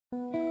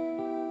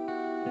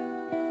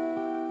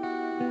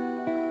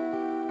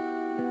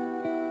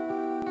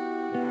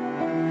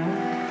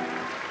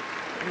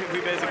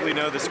basically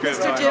know the script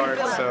by heart.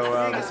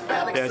 So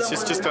yeah, it's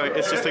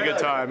just a good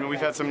time. And we've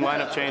had some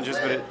lineup changes,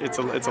 but it's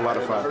a lot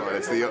of fun.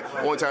 It's the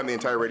only time the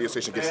entire radio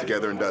station gets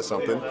together and does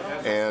something,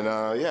 and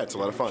yeah, it's a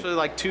lot of fun. Actually,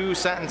 like 2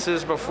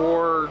 sentences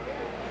before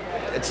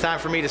it's time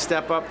for me to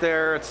step up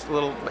there, it's a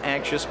little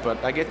anxious,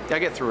 but I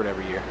get through it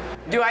every year.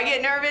 Do I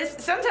get nervous?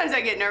 Sometimes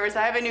I get nervous.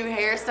 I have a new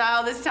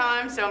hairstyle this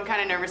time, so I'm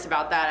kind of nervous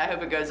about that. I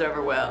hope it goes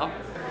over well.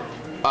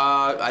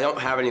 I don't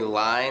have any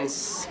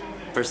lines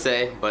per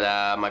se,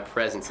 but my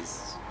presence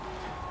is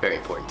very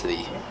important to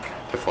the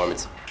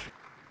performance.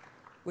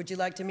 Would you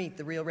like to meet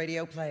the Real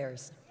Radio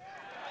players?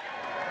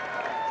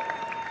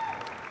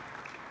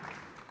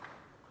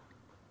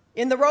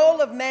 In the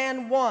role of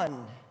Man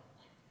 1,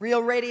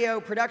 Real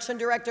Radio production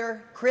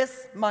director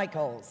Chris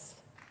Michaels.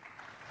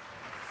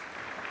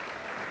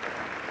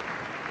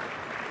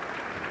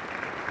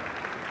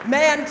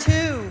 Man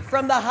 2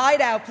 from The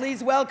Hideout,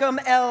 please welcome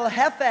El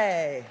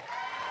Jefe.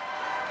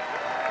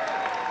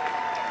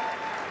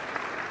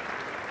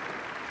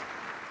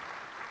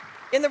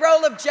 In the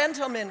role of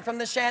Gentleman from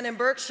The Shannon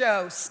Burke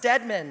Show,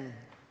 Stedman.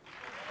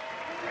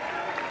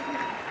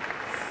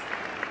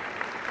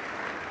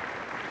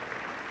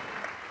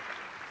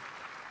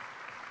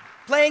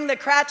 Playing the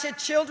Cratchit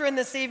children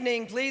this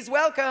evening, please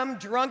welcome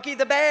Drunky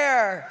the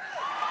Bear.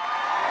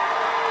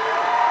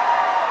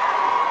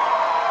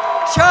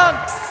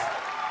 Chunks,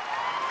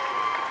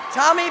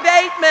 Tommy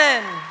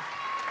Bateman,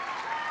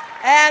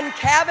 and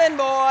Cabin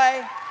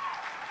Boy.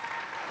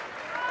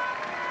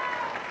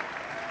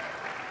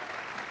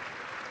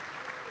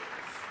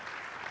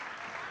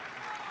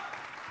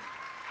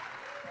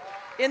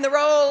 In the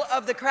role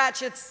of the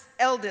Cratchit's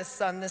eldest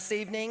son this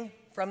evening,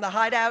 from The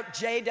Hideout,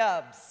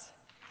 J-Dubs.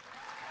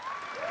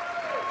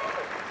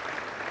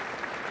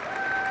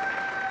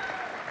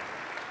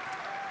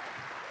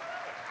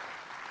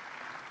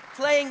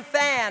 Playing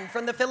Fan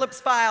from the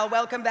Phillips File,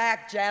 welcome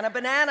back, Jana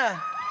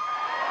Banana.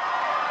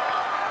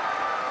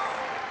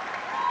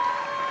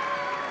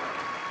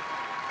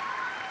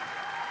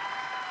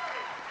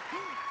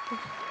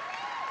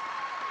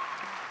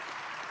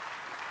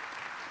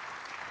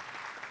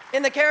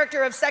 In the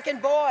character of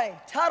Second Boy,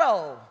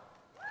 Tuttle.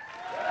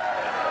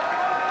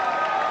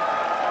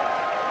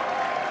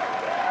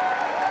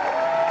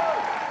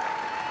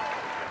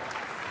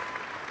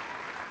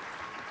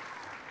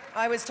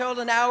 I was told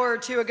an hour or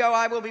two ago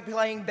I will be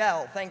playing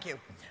Belle. Thank you.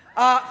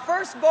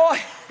 First Boy,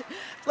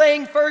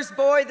 playing First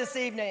Boy this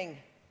evening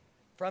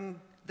from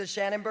the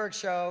Shannon Burke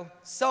Show,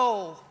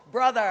 Soul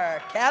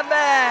Brother Kevin.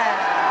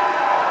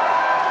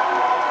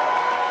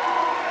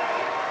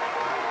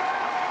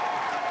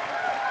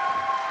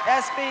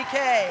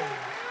 SBK.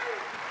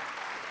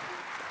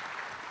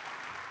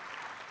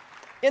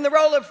 In the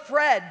role of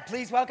Fred,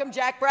 please welcome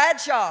Jack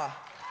Bradshaw.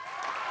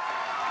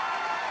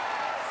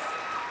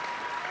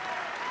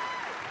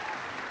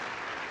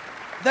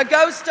 The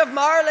Ghost of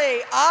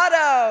Marley,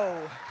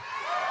 Otto.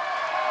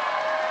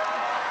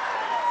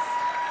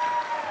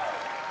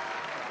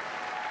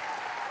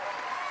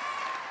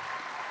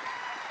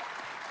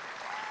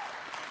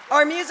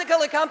 Our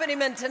musical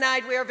accompaniment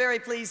tonight, we are very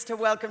pleased to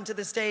welcome to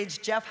the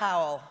stage Jeff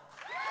Howell.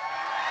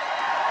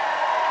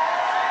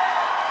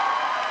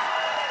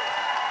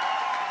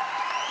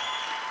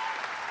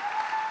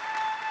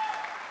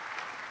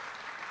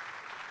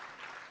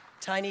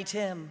 Tiny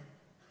Tim.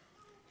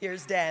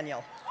 Here's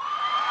Daniel.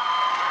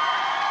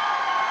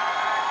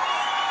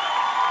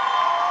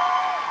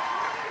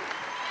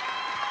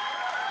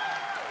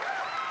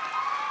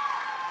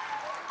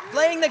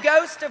 Playing the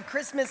ghost of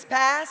Christmas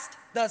past,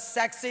 the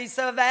sexy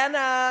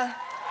Savannah.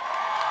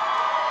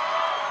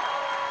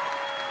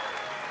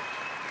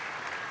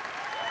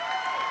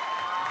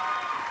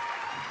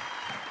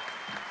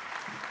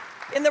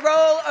 In the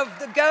role of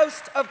the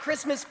ghost of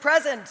Christmas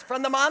present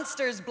from the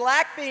Monsters,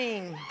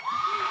 Blackbean.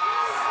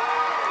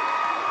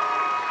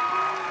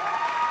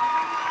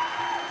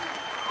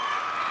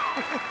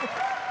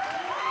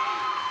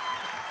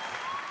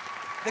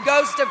 The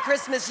ghost of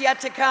Christmas yet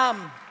to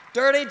come,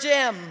 Dirty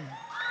Jim.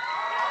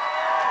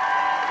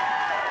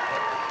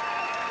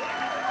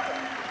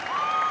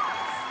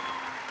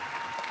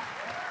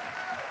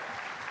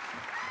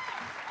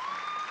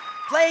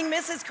 Playing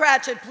Mrs.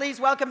 Cratchit, please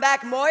welcome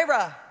back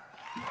Moira.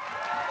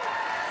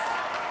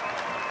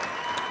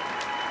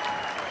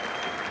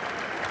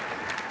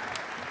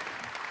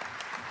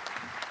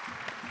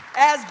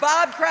 As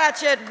Bob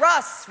Cratchit,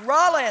 Russ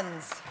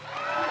Rollins.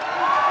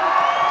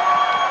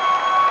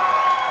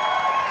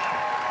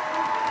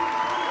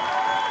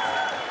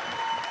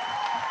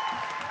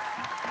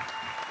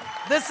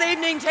 This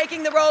evening,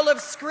 taking the role of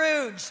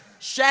Scrooge,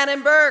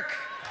 Shannon Burke.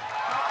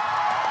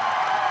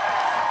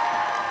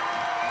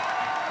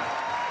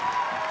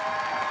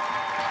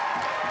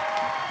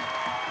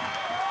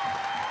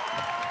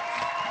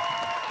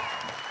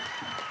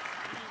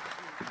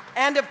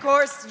 And of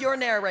course, your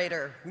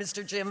narrator,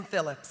 Mr. Jim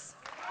Phillips.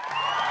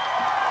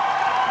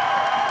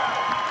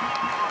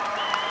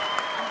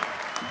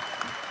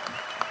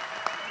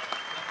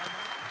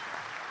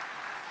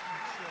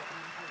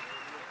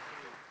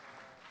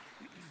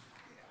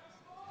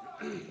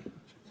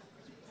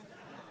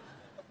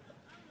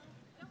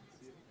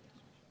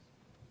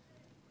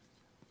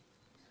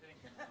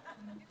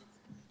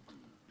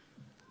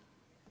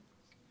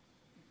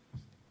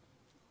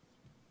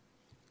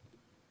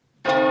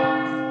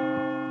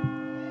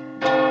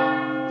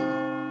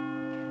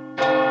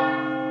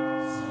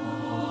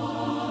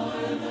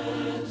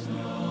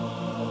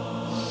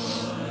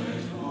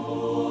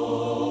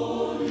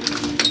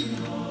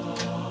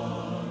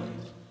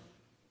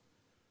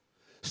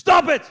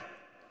 Stop it!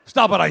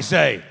 Stop it, I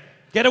say.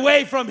 Get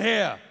away from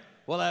here.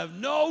 We'll have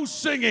no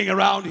singing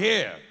around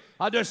here.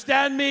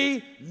 Understand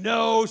me?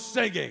 No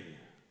singing.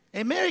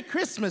 A Merry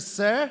Christmas,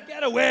 sir.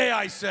 Get away,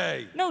 I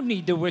say. No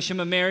need to wish him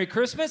a Merry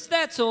Christmas.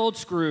 That's old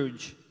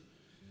Scrooge.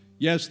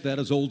 Yes, that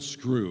is old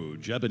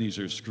Scrooge,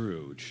 Ebenezer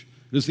Scrooge.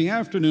 It is the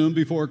afternoon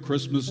before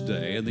Christmas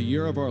Day in the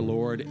year of our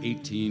Lord,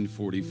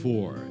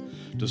 1844.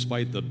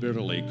 Despite the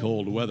bitterly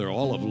cold weather,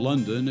 all of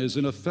London is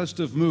in a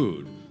festive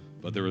mood.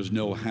 But there is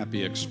no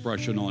happy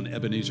expression on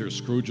Ebenezer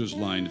Scrooge's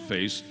lined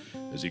face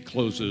as he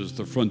closes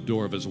the front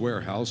door of his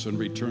warehouse and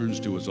returns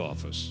to his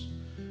office.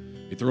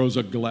 He throws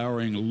a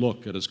glowering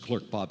look at his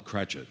clerk, Bob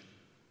Cratchit.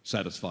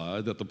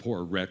 Satisfied that the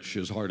poor wretch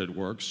is hard at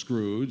work,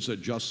 Scrooge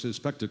adjusts his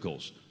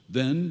spectacles.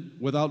 Then,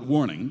 without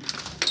warning...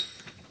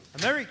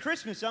 A Merry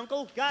Christmas,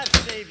 Uncle. God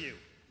save you.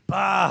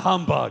 Bah,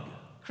 humbug.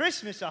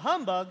 Christmas a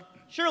humbug?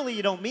 Surely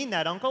you don't mean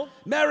that, Uncle.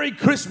 Merry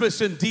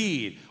Christmas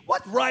indeed.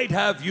 What right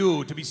have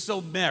you to be so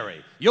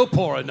merry? You're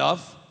poor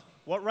enough.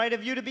 What right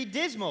have you to be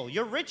dismal?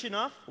 You're rich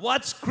enough.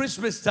 What's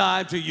Christmas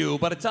time to you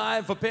but a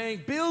time for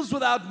paying bills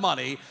without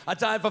money, a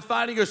time for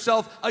finding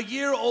yourself a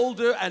year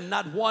older and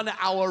not 1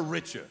 hour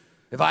richer?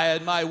 If I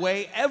had my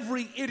way,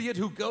 every idiot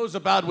who goes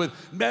about with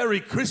Merry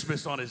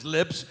Christmas on his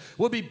lips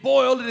would be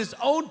boiled in his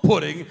own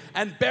pudding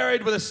and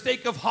buried with a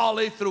stake of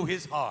holly through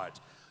his heart.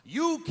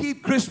 You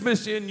keep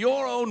Christmas in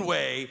your own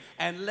way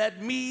and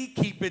let me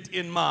keep it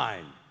in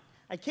mine.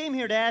 I came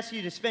here to ask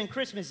you to spend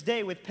Christmas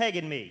Day with Peg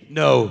and me.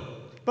 No.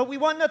 But we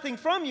want nothing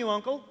from you,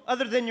 Uncle,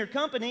 other than your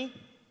company.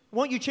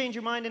 Won't you change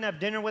your mind and have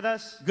dinner with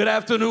us? Good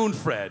afternoon,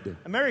 Fred.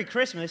 A Merry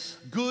Christmas.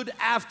 Good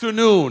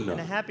afternoon. And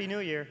a Happy New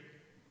Year.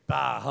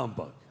 Bah,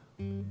 humbug.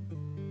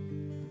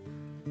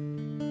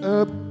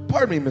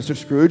 Pardon me, Mr.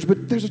 Scrooge,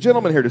 but there's a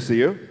gentleman here to see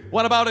you.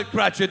 What about it,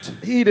 Cratchit?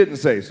 He didn't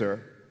say,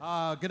 sir.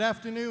 Good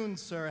afternoon,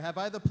 sir. Have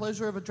I the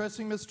pleasure of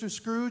addressing Mr.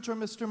 Scrooge or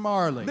Mr.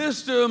 Marley?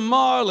 Mr.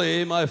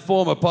 Marley, my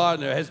former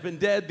partner, has been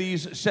dead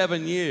these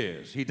 7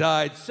 years. He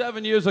died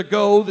 7 years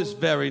ago this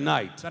very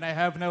night. Then I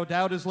have no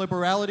doubt his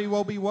liberality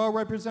will be well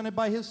represented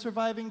by his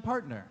surviving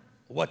partner.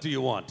 What do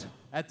you want?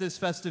 At this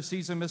festive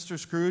season, Mr.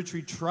 Scrooge,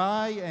 we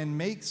try and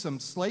make some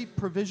slight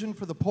provision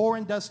for the poor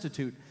and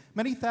destitute.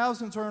 Many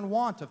thousands are in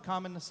want of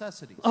common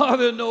necessities. Are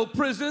there no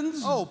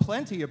prisons? Oh,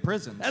 plenty of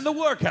prisons. And the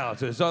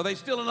workhouses, are they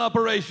still in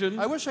operation?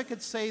 I wish I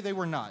could say they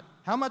were not.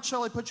 How much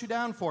shall I put you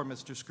down for,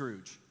 Mr.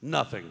 Scrooge?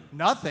 Nothing.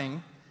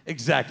 Nothing?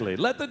 Exactly.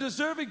 Let the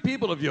deserving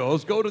people of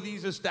yours go to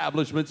these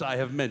establishments I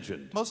have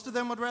mentioned. Most of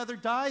them would rather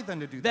die than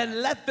to do that.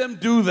 Then let them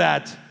do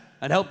that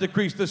and help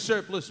decrease the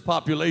surplus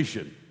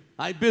population.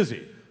 I'm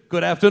busy.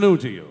 Good afternoon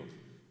to you.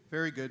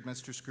 Very good,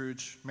 Mr.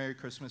 Scrooge. Merry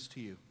Christmas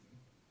to you.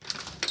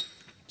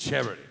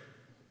 Charity.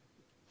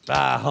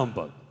 Bah,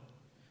 humbug.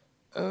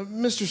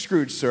 Mr.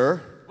 Scrooge,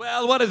 sir.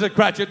 Well, what is it,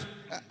 Cratchit?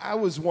 I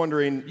was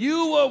wondering...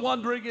 You were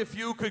wondering if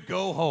you could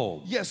go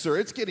home. Yes, sir.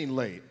 It's getting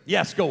late.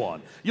 Yes, go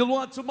on. You'll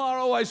want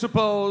tomorrow, I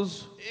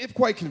suppose? If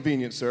quite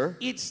convenient, sir.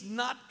 It's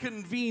not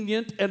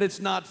convenient and it's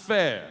not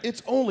fair.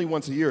 It's only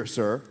once a year,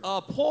 sir.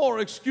 A poor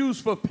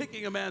excuse for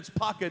picking a man's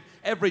pocket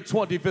every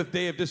 25th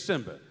day of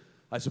December.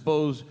 I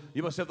suppose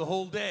you must have the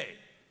whole day.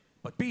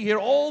 But be here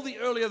all the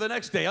earlier the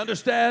next day,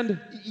 understand?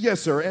 Yes,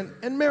 sir,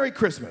 and Merry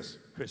Christmas.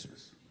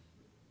 Christmas.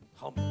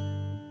 Humble.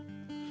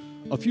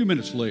 A few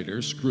minutes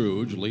later,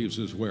 Scrooge leaves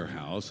his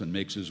warehouse and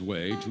makes his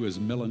way to his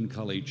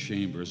melancholy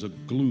chambers, a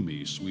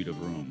gloomy suite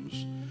of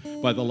rooms.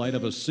 By the light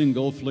of a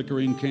single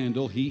flickering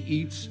candle, he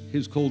eats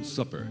his cold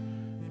supper.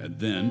 And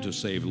then, to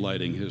save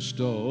lighting his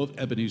stove,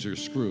 Ebenezer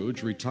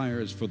Scrooge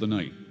retires for the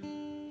night.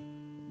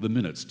 The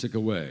minutes tick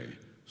away.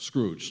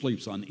 Scrooge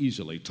sleeps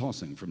uneasily,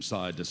 tossing from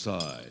side to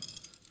side.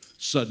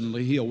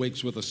 Suddenly, he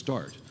awakes with a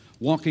start.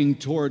 Walking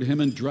toward him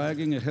and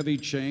dragging a heavy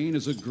chain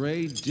is a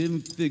gray,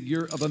 dim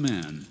figure of a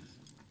man.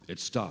 It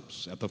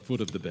stops at the foot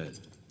of the bed.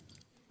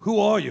 Who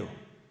are you?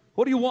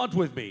 What do you want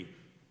with me?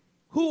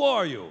 Who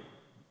are you?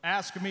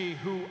 Ask me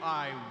who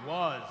I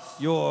was.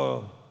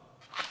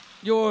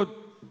 You're...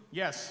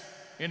 Yes,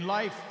 in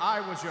life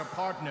I was your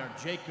partner,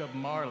 Jacob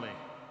Marley.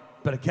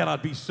 But it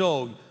cannot be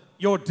so.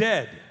 You're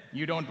dead.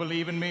 You don't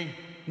believe in me?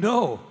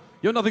 No.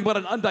 You're nothing but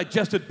an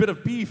undigested bit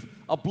of beef,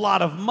 a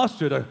blot of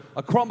mustard,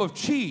 a crumb of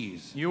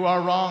cheese. You are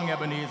wrong,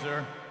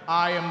 Ebenezer.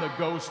 I am the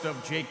ghost of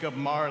Jacob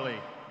Marley.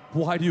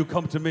 Why do you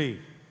come to me?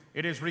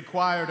 It is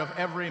required of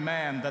every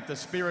man that the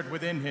spirit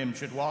within him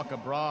should walk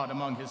abroad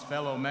among his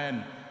fellow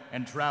men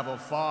and travel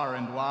far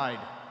and wide.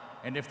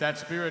 And if that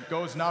spirit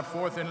goes not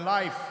forth in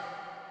life,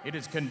 it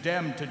is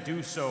condemned to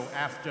do so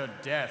after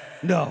death.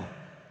 No.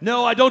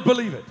 No, I don't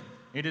believe it.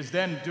 It is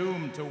then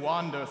doomed to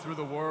wander through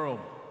the world.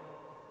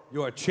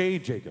 You are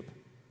chained, Jacob.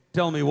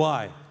 Tell me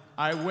why.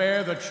 I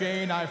wear the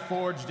chain I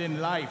forged in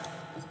life.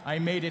 I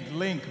made it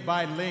link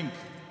by link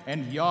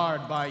and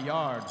yard by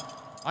yard.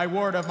 I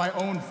wore it of my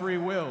own free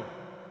will.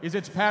 Is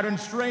its pattern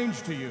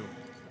strange to you?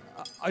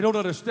 I don't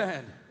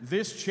understand.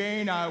 This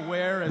chain I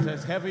wear is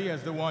as heavy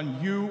as the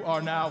one you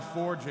are now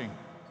forging.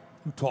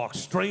 You talk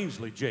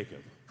strangely,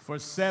 Jacob. For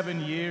 7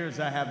 years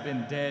I have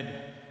been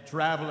dead,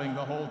 traveling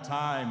the whole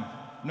time.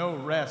 No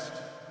rest,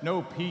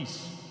 no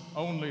peace.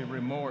 only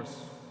remorse.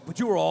 But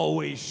you were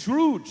always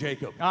shrewd,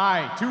 Jacob.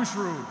 Aye, too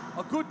shrewd.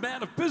 A good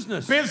man of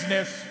business.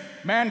 Business?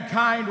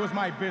 Mankind was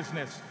my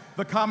business.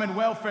 The common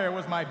welfare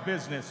was my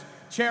business.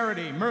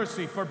 Charity,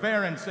 mercy,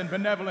 forbearance, and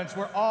benevolence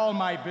were all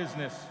my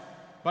business.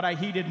 But I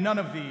heeded none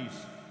of these.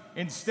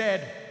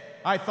 Instead,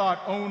 I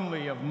thought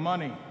only of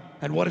money.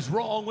 And what is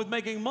wrong with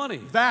making money?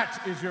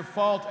 That is your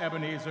fault,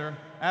 Ebenezer,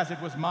 as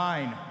it was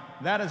mine.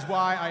 That is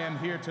why I am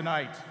here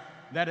tonight.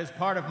 That is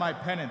part of my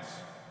penance.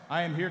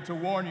 I am here to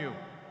warn you,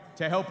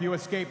 to help you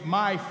escape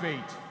my fate.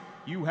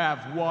 You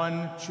have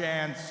one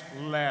chance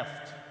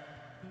left.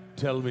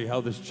 Tell me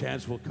how this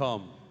chance will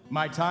come.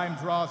 My time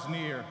draws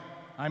near.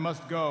 I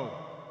must go.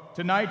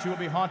 Tonight you will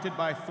be haunted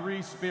by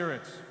 3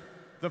 spirits.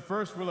 The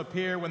first will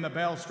appear when the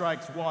bell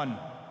strikes 1.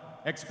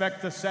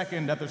 Expect the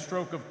second at the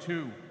stroke of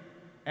 2.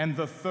 And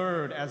the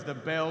third as the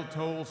bell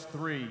tolls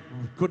 3.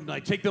 Couldn't I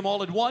take them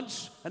all at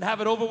once and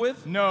have it over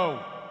with?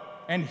 No,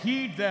 and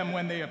heed them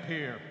when they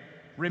appear.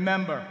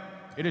 Remember,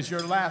 it is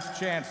your last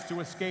chance to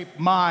escape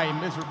my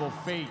miserable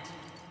fate.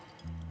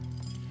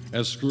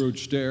 As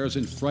Scrooge stares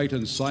in fright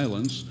and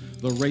silence,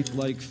 the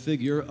wraith-like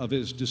figure of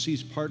his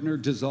deceased partner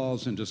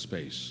dissolves into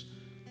space.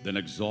 Then,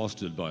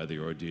 exhausted by the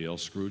ordeal,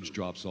 Scrooge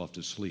drops off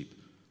to sleep.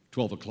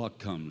 12 o'clock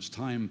comes,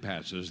 time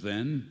passes,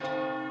 then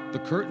the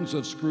curtains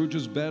of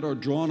Scrooge's bed are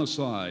drawn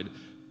aside,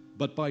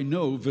 but by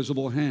no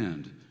visible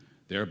hand.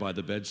 There by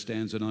the bed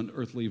stands an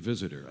unearthly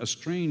visitor, a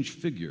strange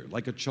figure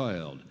like a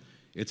child.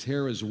 Its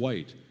hair is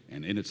white,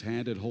 and in its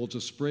hand it holds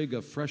a sprig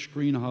of fresh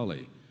green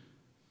holly.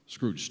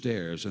 Scrooge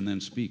stares and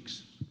then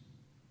speaks.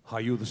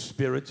 Are you the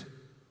spirit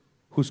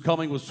whose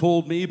coming was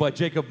told me by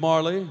Jacob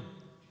Marley?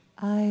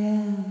 I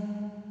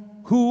am.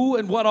 Who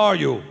and what are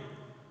you?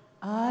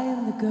 I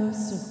am the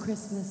ghost of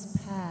Christmas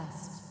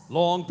past.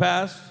 Long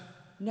past?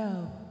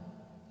 No,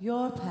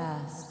 your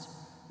past.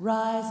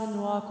 Rise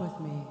and walk with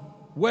me.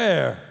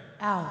 Where?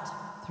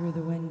 Out through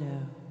the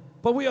window.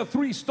 But we are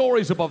 3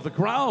 stories above the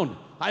ground.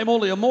 I am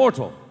only a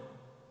mortal.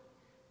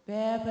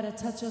 Bear but a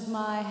touch of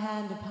my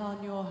hand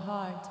upon your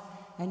heart,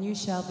 and you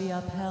shall be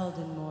upheld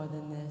in more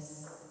than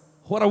this.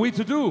 What are we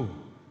to do?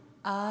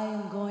 I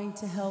am going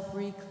to help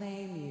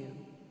reclaim you.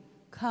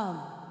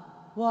 Come,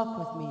 walk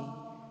with me,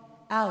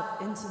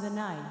 out into the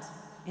night,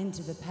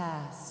 into the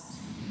past.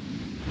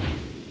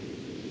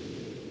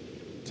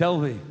 Tell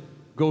me,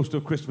 ghost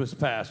of Christmas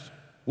past,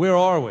 where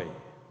are we?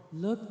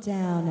 Look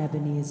down,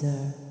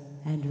 Ebenezer,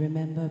 and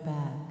remember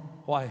back.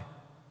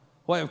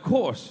 Why, of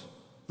course,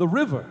 the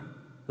river,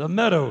 the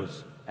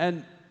meadows,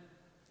 and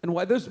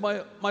why, there's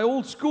my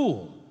old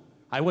school.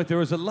 I went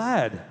there as a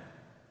lad,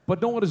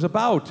 but no one is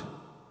about.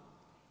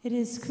 It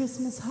is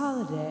Christmas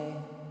holiday.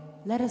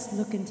 Let us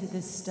look into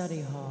this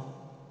study hall.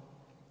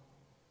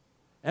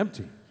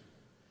 Empty,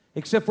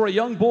 except for a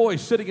young boy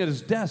sitting at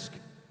his desk,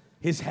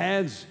 his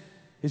head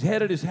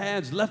in his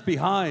hands left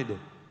behind.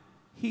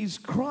 He's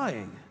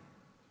crying.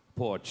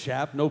 Poor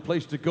chap, no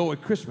place to go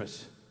at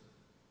Christmas.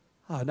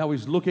 Now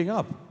he's looking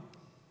up.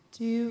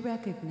 Do you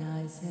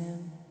recognize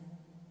him?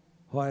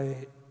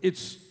 Why,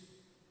 it's...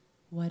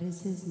 What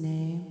is his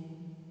name?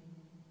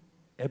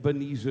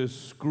 Ebenezer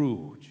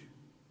Scrooge.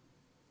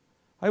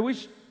 I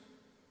wish...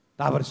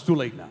 but it's too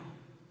late now.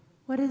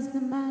 What is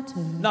the matter?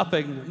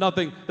 Nothing.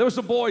 There were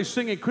some boys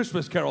singing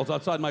Christmas carols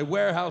outside my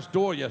warehouse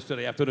door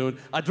yesterday afternoon.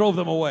 I drove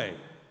them away.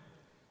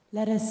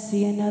 Let us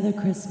see another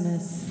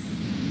Christmas.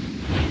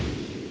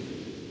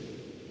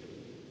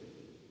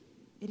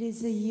 It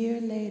is a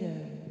year later,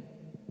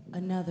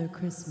 another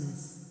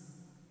Christmas.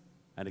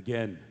 And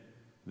again,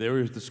 there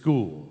is the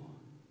school.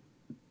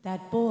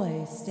 That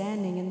boy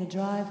standing in the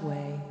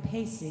driveway,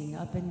 pacing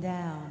up and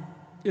down.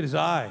 It is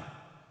I.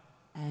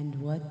 And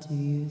what do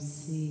you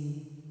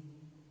see?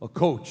 A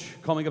coach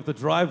coming up the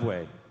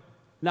driveway.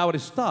 Now it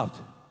is stopped.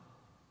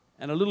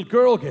 And a little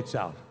girl gets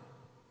out.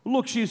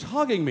 Look, she's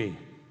hugging me.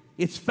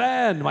 It's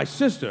Fan, my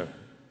sister.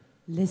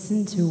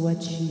 Listen to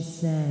what she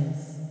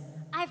says.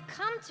 I've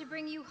come to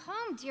bring you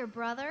home, dear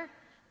brother.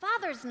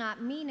 Father's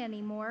not mean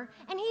anymore,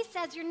 and he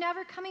says you're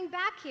never coming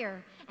back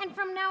here. And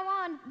from now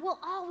on, we'll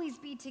always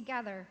be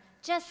together.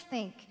 Just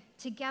think,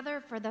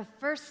 together for the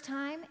first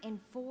time in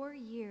 4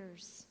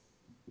 years.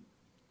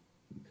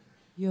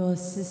 Your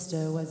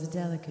sister was a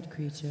delicate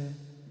creature,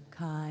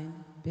 kind,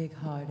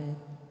 big-hearted.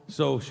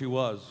 So she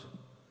was.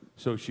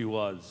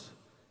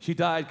 She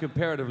died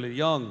comparatively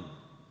young.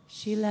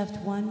 She left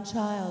one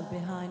child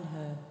behind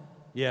her.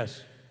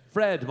 Yes,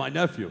 Fred, my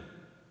nephew.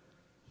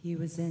 He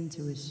was in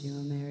to wish you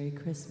a Merry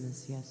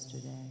Christmas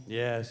yesterday.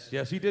 Yes,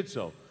 he did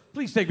so.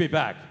 Please take me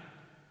back.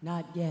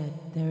 Not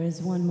yet. There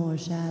is one more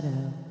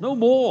shadow. No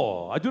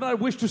more. I do not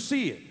wish to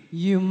see it.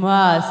 You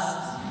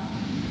must.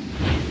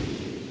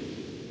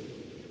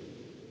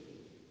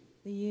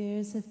 The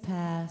years have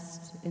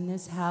passed in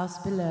this house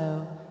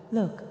below.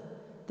 Look,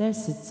 there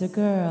sits a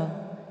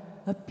girl.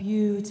 A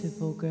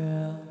beautiful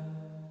girl.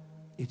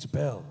 It's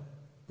Belle.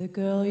 The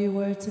girl you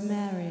were to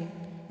marry.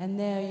 And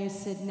there you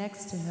sit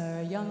next to her,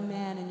 a young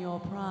man in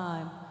your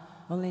prime.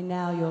 Only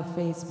now your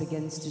face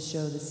begins to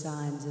show the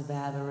signs of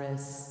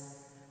avarice.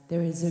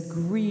 There is a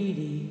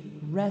greedy,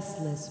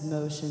 restless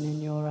motion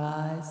in your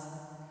eyes.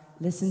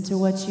 Listen to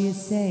what she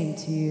is saying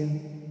to you.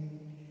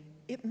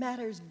 It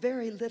matters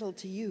very little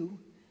to you.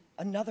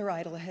 Another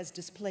idol has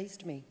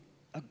displaced me,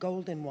 a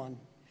golden one.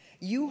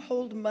 You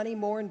hold money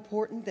more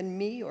important than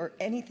me or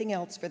anything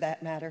else for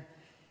that matter,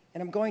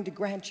 and I'm going to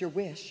grant your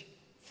wish,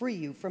 free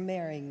you from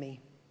marrying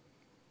me.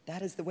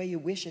 That is the way you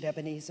wish it,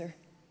 Ebenezer.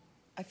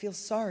 I feel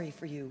sorry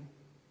for you.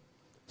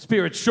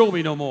 Spirit, show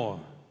me no more.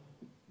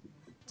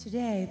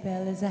 Today,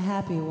 Belle is a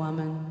happy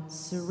woman,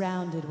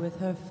 surrounded with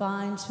her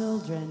fine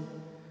children.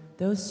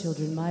 Those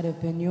children might have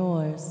been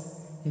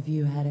yours if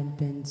you hadn't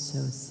been so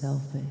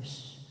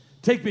selfish.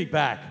 Take me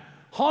back.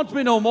 Haunt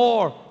me no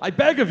more. I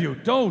beg of you,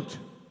 don't.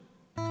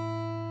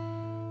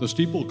 The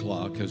steeple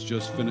clock has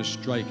just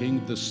finished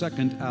striking the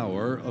second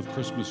hour of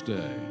Christmas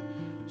Day.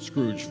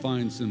 Scrooge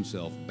finds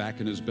himself back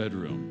in his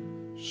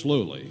bedroom.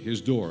 Slowly, his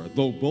door,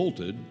 though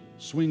bolted,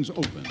 swings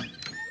open.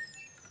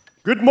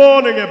 Good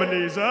morning,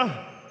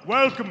 Ebenezer.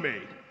 Welcome me.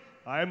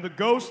 I am the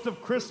ghost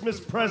of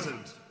Christmas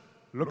present.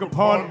 Look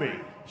upon me.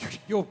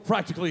 You're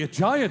practically a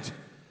giant,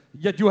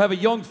 yet you have a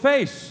young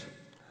face.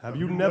 Have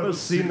you never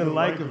seen the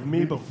like of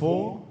me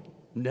before?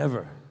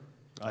 Never.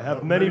 I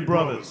have many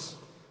brothers,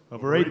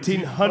 over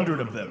 1,800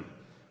 of them,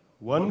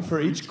 one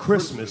for each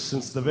Christmas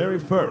since the very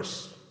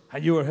first.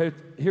 And you are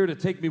here to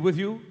take me with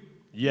you?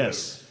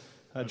 Yes.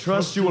 I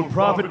trust you will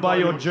profit by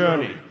your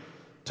journey.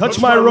 Touch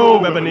my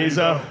robe,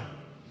 Ebenezer.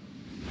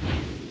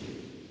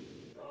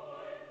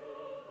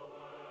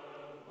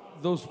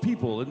 Those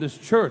people in this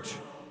church,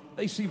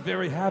 they seem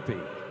very happy.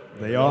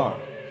 They are.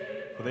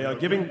 For they are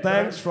giving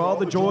thanks for all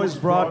the joys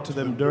brought to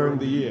them during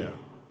the year.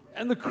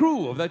 And the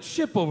crew of that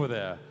ship over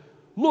there.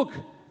 Look,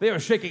 they are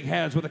shaking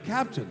hands with the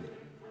captain.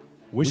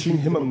 Wishing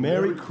him a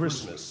Merry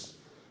Christmas.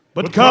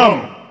 But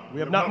come! We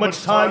have not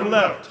much time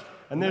left,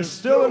 and there's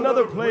still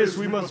another place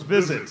we must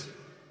visit.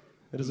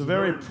 It is a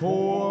very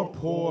poor,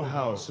 poor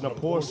house in a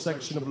poor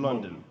section of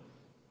London.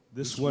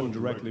 This one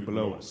directly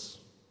below us.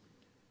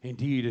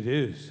 Indeed it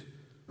is.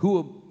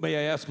 Who, may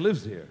I ask,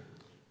 lives here?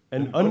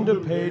 An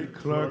underpaid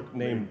clerk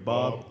named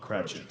Bob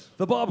Cratchit.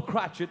 The Bob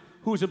Cratchit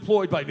who is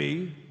employed by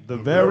me? The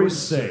very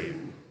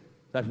same.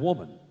 That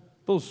woman.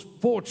 Those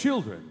 4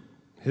 children.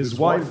 His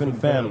wife and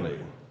family.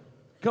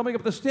 Coming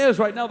up the stairs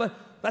right now,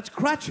 that's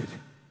Cratchit.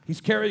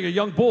 He's carrying a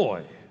young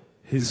boy.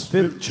 His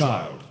 5th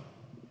child,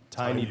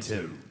 Tiny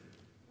Tim.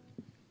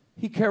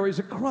 He carries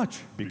a crutch.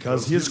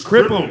 Because he is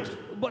crippled.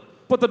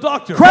 But the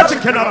doctor...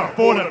 Cratchit cannot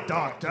afford a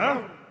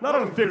doctor. Not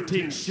on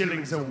 15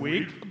 shillings a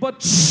week.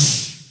 But...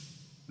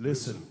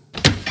 Listen.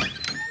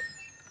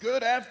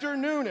 Good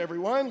afternoon,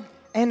 everyone.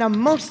 And a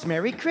most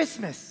Merry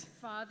Christmas.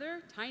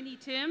 Father, Tiny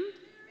Tim.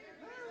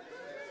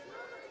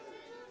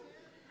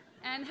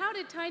 And how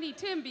did Tiny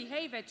Tim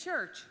behave at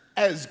church?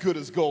 As good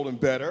as gold and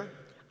better.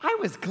 I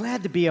was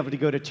glad to be able to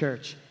go to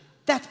church.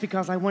 That's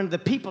because I wanted the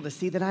people to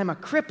see that I'm a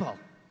cripple.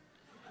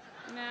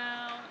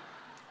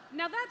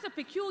 Now that's a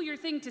peculiar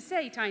thing to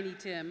say, Tiny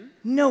Tim.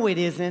 No, it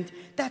isn't.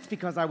 That's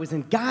because I was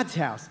in God's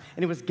house,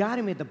 and it was God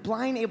who made the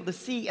blind able to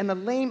see and the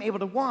lame able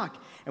to walk.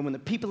 And when the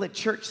people at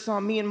church saw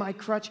me and my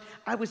crutch,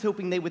 I was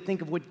hoping they would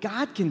think of what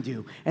God can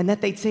do, and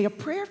that they'd say a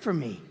prayer for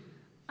me.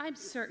 I'm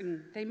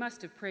certain they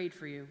must have prayed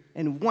for you.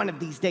 And one of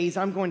these days,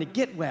 I'm going to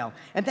get well,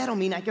 and that'll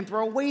mean I can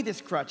throw away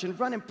this crutch and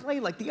run and play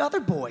like the other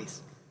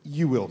boys.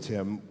 You will,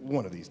 Tim,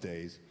 one of these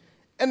days.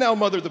 And now,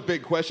 Mother, the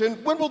big question,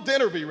 when will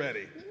dinner be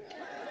ready?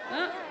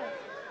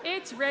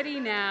 It's ready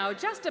now.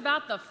 Just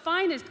about the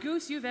finest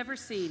goose you've ever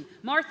seen.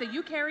 Martha,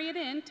 you carry it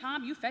in.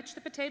 Tom, you fetch the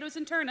potatoes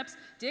and turnips.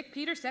 Dick,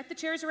 Peter, set the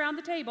chairs around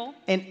the table.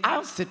 And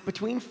I'll sit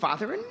between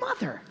Father and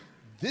Mother.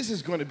 This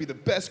is going to be the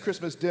best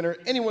Christmas dinner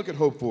anyone could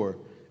hope for.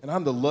 And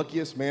I'm the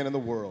luckiest man in the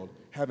world,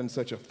 having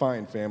such a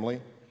fine family.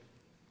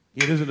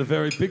 It isn't a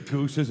very big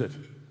goose, is it?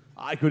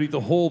 I could eat the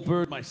whole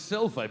bird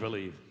myself, I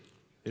believe.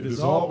 It is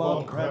all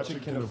Bob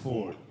Cratchit can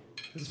afford.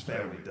 His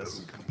family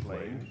doesn't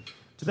complain.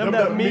 To them,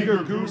 that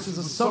meager goose is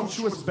a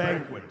sumptuous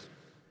banquet.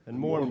 And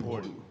more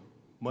important,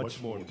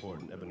 much more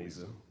important,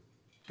 Ebenezer.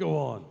 Go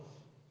on.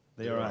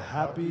 They are a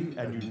happy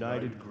and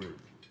united group.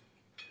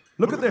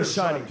 Look at their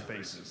shining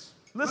faces.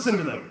 Listen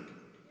to them.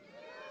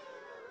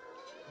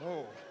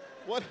 Oh,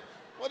 what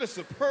a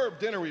superb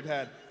dinner we've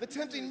had. The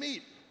tempting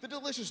meat, the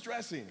delicious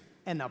dressing.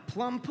 And the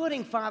plum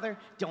pudding, Father.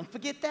 Don't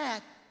forget that.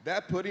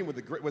 That pudding was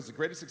the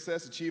greatest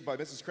success achieved by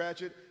Mrs.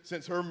 Cratchit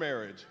since her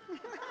marriage.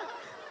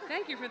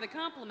 Thank you for the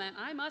compliment.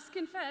 I must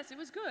confess, it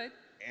was good.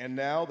 And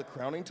now, the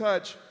crowning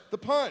touch, the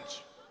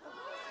punch.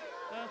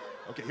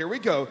 Okay, here we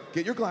go.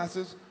 Get your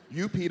glasses.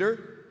 You,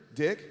 Peter,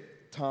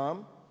 Dick,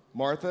 Tom,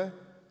 Martha,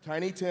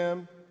 Tiny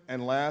Tim,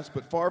 and last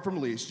but far from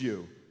least,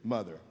 you,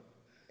 Mother.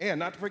 And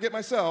not to forget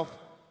myself,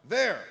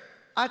 there.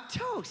 A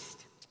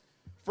toast.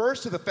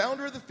 First, to the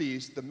founder of the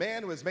feast, the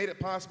man who has made it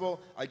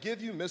possible, I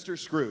give you Mr.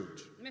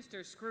 Scrooge.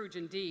 Mr. Scrooge,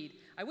 indeed.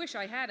 I wish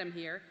I had him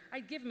here.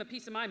 I'd give him a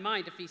piece of my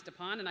mind to feast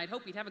upon, and I'd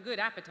hope he'd have a good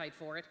appetite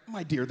for it.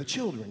 My dear, the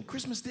children,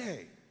 Christmas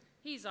Day.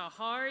 He's a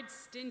hard,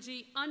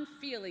 stingy,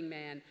 unfeeling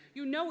man.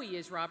 You know he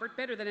is, Robert,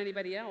 better than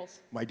anybody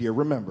else. My dear,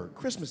 remember,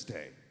 Christmas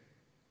Day.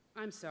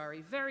 I'm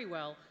sorry. Very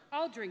well.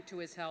 I'll drink to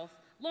his health.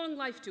 Long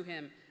life to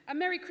him. A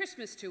Merry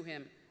Christmas to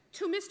him.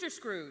 To Mr.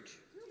 Scrooge.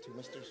 To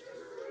Mr.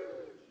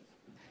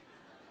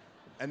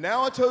 And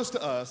now a toast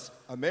to us.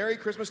 A Merry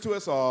Christmas to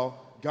us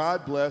all.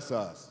 God bless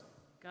us.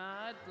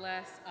 God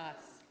bless us.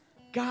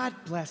 God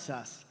bless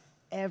us,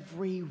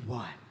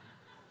 everyone.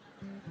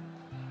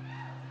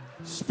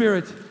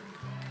 Spirit,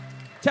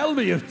 tell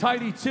me if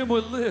Tiny Tim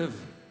will live.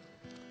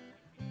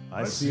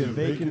 I see a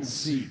vacant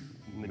seat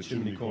in the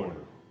chimney corner,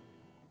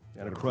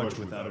 and a crutch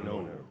without an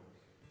owner,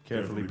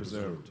 carefully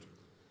preserved.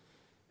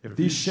 If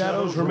these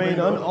shadows remain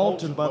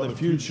unaltered by the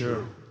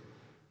future,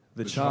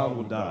 the child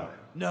will die.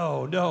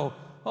 No, no.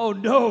 Oh,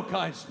 no,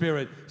 kind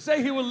spirit.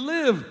 Say he will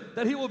live,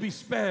 that he will be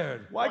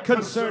spared. Why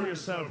concern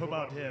yourself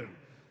about him?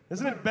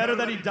 Isn't it better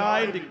that he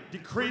die and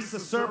decrease the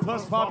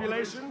surplus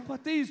population?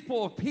 But these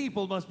poor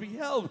people must be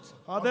helped.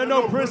 Are there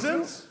no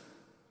prisons?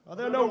 Are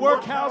there no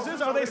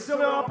workhouses? Are they still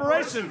in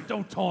operation?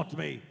 Don't taunt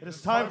me. It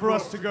is time for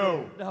us to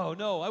go. No,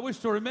 no, I wish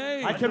to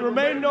remain. I can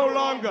remain no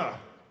longer.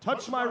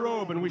 Touch my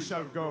robe and we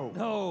shall go.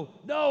 No,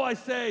 no, I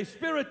say.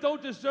 Spirit,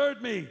 don't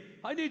desert me.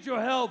 I need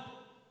your help.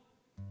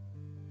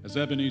 As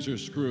Ebenezer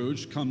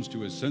Scrooge comes to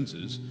his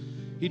senses,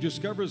 he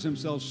discovers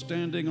himself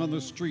standing on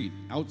the street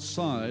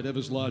outside of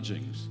his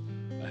lodgings.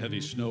 A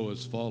heavy snow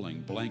is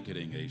falling,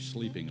 blanketing a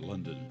sleeping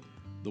London.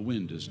 The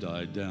wind has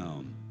died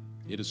down.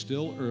 It is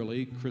still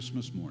early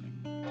Christmas morning.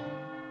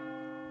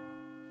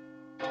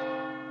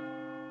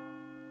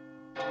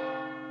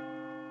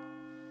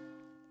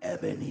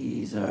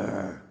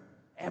 Ebenezer.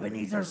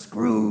 Ebenezer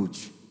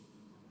Scrooge.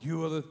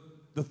 You are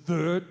the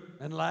third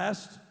and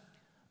last?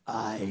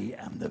 I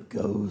am the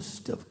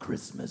ghost of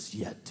Christmas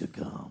yet to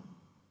come.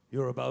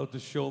 You're about to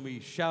show me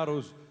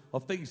shadows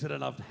of things that have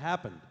not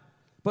happened,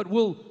 but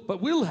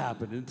will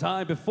happen in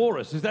time before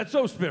us. Is that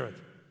so, Spirit?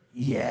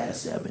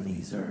 Yes,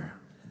 Ebenezer.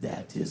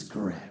 That is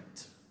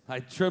correct. I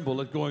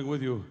tremble at going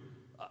with you.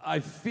 I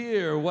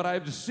fear what I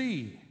have to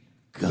see.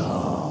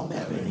 Come,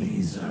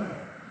 Ebenezer.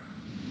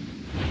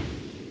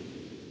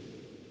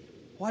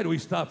 Why do we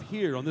stop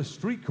here on this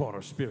street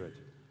corner, Spirit?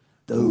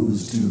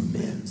 Those two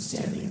men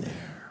standing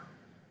there.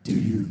 Do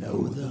you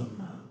know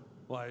them?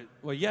 Why,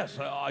 well, yes,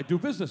 I do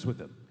business with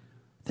them.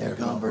 Their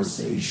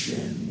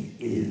conversation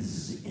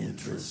is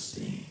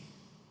interesting.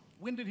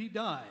 When did he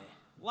die?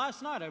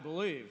 Last night, I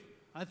believe.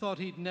 I thought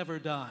he'd never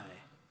die.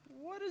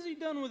 What has he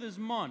done with his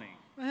money?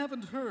 I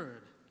haven't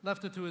heard.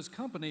 Left it to his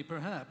company,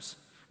 perhaps.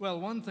 Well,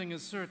 one thing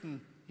is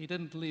certain. He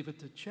didn't leave it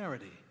to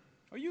charity.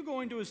 Are you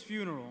going to his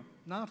funeral?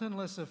 Not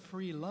unless a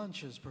free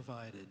lunch is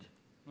provided.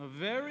 A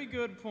very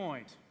good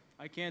point.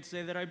 I can't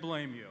say that I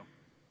blame you.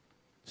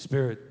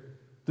 Spirit,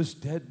 this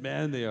dead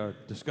man they are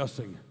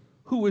discussing,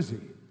 who is he?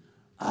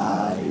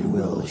 I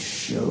will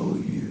show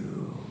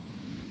you.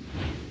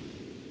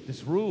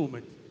 This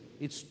room,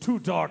 it's too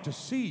dark to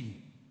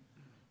see.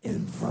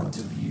 In front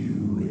of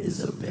you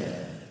is a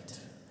bed.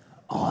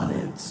 On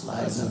it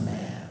lies a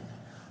man.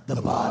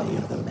 The body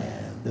of the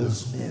man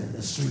those men in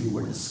the street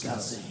were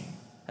discussing.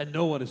 And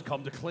no one has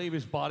come to claim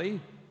his body?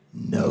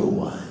 No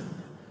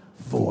one,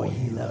 for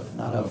he left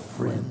not a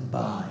friend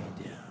behind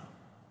him.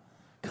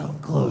 Come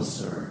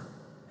closer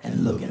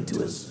and look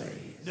into his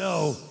face.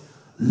 No.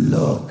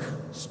 Look.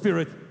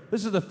 Spirit,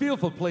 this is a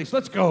fearful place.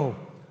 Let's go.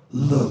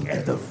 Look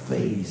at the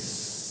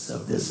face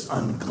of this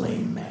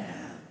unclaimed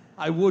man.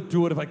 I would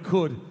do it if I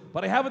could,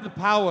 but I haven't the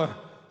power.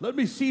 Let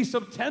me see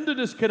some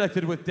tenderness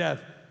connected with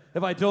death.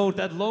 If I don't,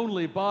 that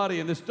lonely body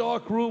in this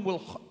dark room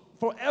will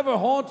forever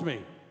haunt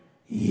me.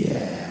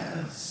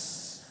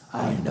 Yes,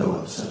 I know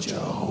of such a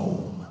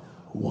home,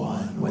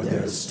 one where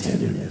there's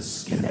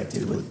tenderness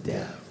connected with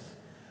death.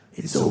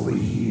 It's over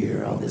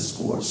here on this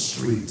 4th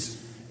Street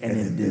and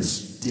in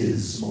this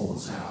dismal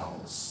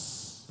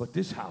house. But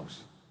this house?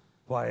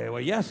 Why,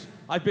 yes,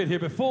 I've been here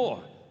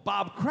before.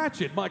 Bob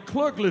Cratchit, my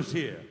clerk, lives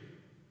here.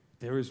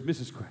 There is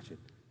Mrs. Cratchit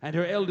and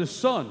her eldest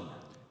son.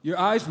 Your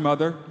eyes,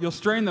 Mother. You'll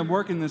strain them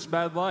working this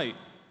bad light.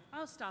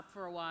 I'll stop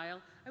for a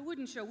while. I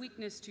wouldn't show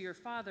weakness to your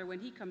father when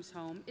he comes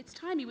home. It's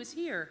time he was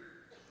here.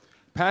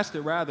 Past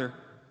it, rather.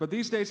 But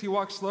these days he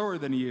walks slower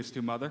than he used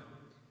to, Mother.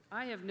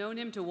 I have known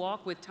him to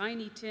walk with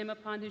Tiny Tim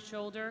upon his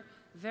shoulder,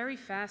 very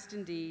fast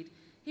indeed.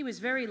 He was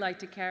very light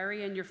to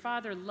carry, and your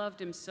father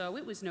loved him so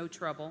it was no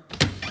trouble.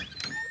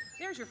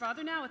 There's your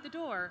father now at the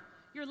door.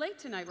 You're late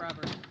tonight,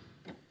 Robert.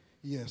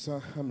 Yes,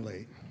 I'm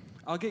late.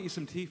 I'll get you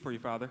some tea for you,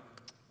 Father.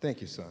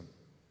 Thank you, son.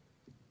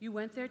 You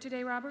went there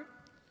today, Robert?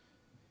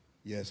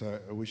 Yes,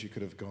 I wish you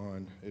could have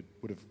gone. It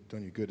would have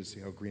done you good to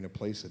see how green a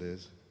place it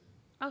is.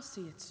 I'll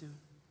see it soon.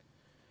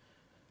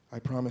 I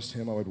promised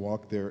him I would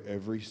walk there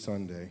every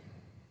Sunday.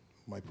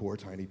 My poor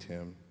Tiny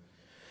Tim.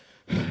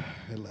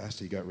 At last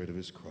he got rid of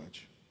his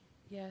crutch.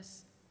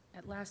 Yes,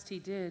 at last he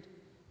did.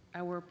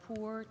 Our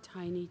poor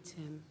Tiny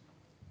Tim.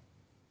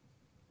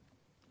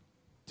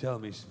 Tell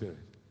me, Spirit,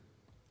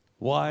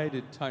 why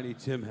did Tiny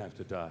Tim have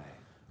to die?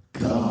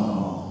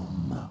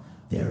 Come,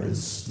 there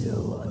is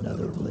still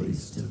another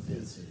place to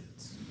visit.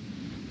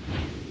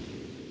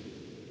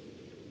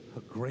 A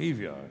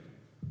graveyard?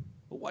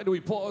 Why do we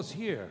pause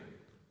here?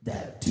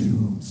 That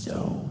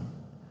tombstone,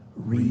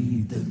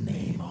 Read the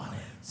name on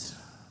it.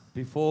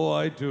 Before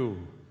I do,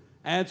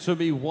 answer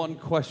me one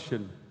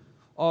question.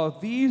 Are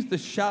these the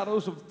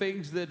shadows of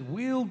things that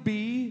will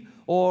be,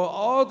 or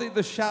are they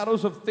the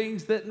shadows of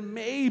things that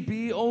may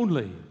be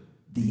only?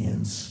 The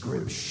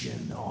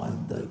inscription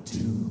on the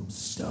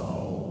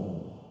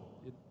tombstone.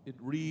 It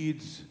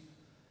reads,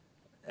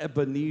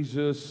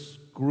 Ebenezer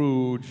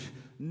Scrooge.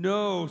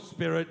 No,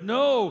 Spirit,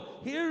 no!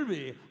 Hear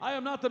me! I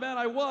am not the man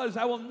I was.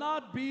 I will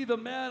not be the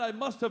man I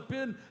must have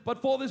been,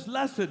 but for this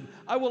lesson,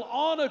 I will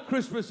honor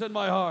Christmas in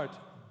my heart.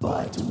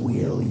 But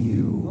will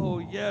you? Oh,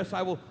 yes,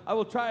 I will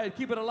try and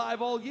keep it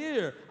alive all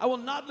year. I will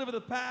not live in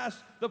the past,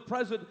 the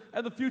present,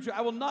 and the future.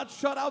 I will not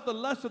shut out the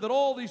lesson that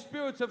all these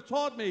spirits have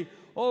taught me.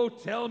 Oh,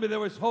 tell me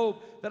there is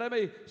hope, that I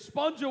may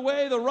sponge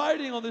away the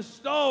writing on this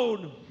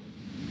stone.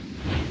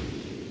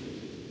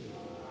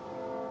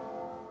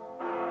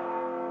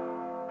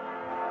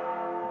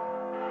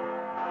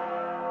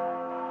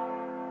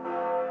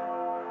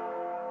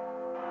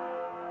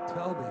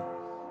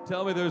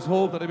 Tell me there's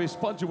hope that I may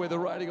sponge away the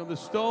writing on the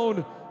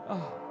stone.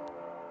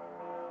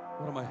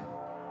 What am I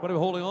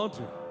holding on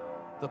to?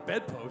 The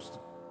bedpost.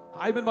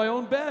 I'm in my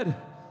own bed.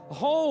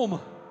 Home.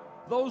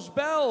 Those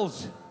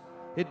bells.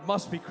 It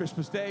must be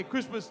Christmas Day.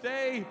 Christmas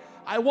Day.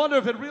 I wonder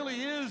if it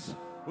really is.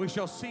 We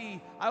shall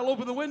see. I'll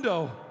open the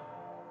window.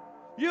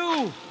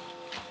 You,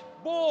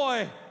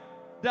 boy,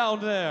 down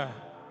there.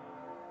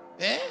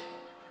 Eh?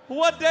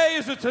 What day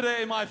is it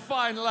today, my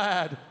fine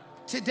lad?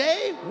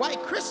 Today? Why,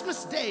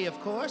 Christmas Day, of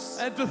course.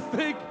 And to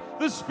think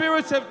the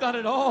spirits have done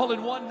it all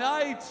in one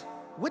night.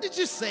 What did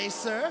you say,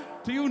 sir?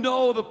 Do you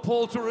know the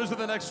poulterers in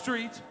the next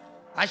street?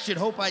 I should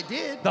hope I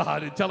did.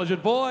 An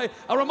intelligent boy,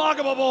 a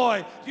remarkable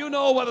boy. Do you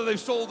know whether they've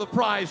sold the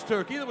prize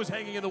turkey that was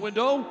hanging in the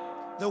window?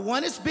 The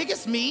one as big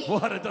as me?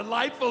 What a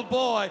delightful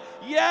boy.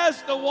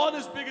 Yes, the one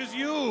as big as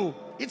you.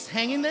 It's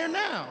hanging there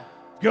now.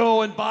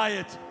 Go and buy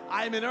it.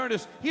 I'm in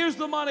earnest. Here's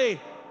the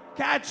money.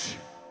 Catch.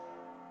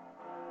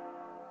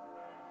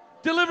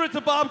 Deliver it to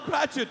Bob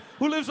Cratchit,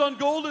 who lives on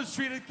Golden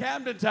Street in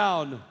Camden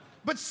Town.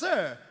 But,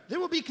 sir, there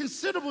will be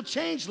considerable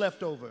change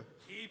left over.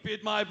 Keep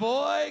it, my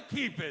boy,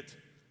 keep it.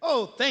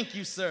 Oh, thank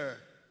you, sir.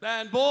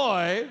 And,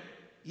 boy.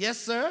 Yes,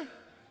 sir?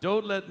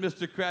 Don't let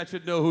Mr.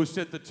 Cratchit know who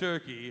sent the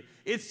turkey.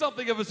 It's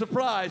something of a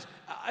surprise.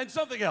 And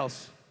something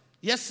else.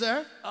 Yes,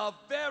 sir? A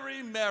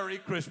very Merry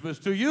Christmas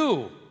to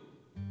you.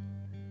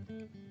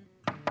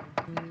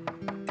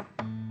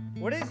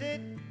 What is it?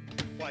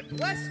 Why,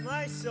 bless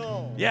my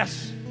soul.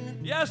 Yes.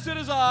 Yes, it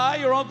is I,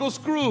 your Uncle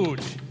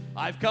Scrooge.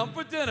 I've come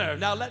for dinner.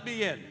 Now let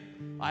me in.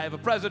 I have a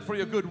present for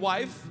your good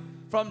wife.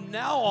 From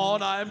now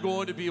on, I am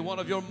going to be one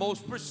of your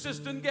most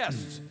persistent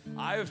guests.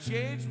 I have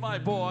changed, my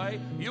boy.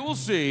 You will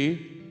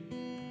see.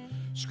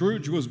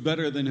 Scrooge was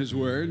better than his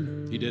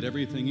word. He did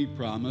everything he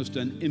promised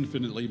and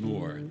infinitely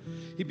more.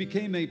 He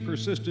became a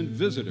persistent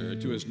visitor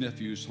to his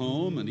nephew's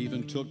home and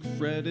even took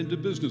Fred into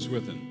business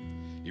with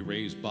him. He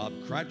raised Bob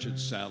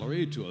Cratchit's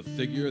salary to a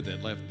figure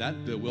that left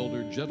that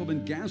bewildered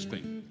gentleman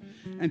gasping.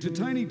 And to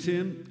Tiny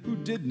Tim, who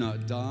did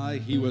not die,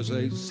 he was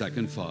a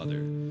second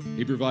father.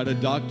 He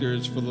provided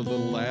doctors for the little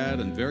lad,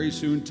 and very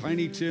soon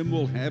Tiny Tim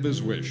will have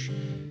his wish.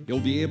 He'll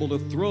be able to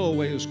throw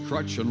away his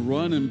crutch and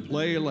run and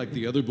play like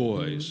the other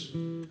boys.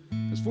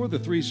 As for the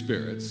three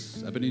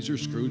spirits, Ebenezer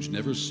Scrooge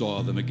never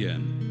saw them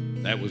again.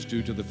 That was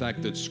due to the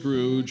fact that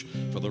Scrooge,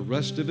 for the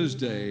rest of his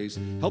days,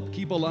 helped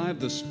keep alive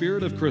the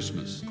spirit of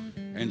Christmas.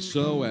 And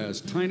so,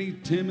 as Tiny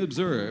Tim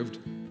observed,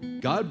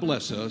 God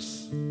bless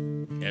us,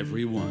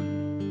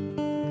 everyone.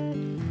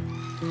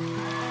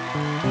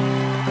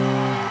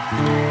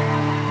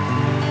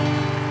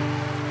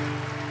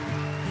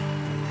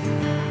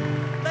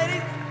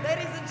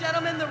 Ladies and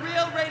gentlemen, the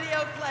real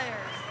radio players.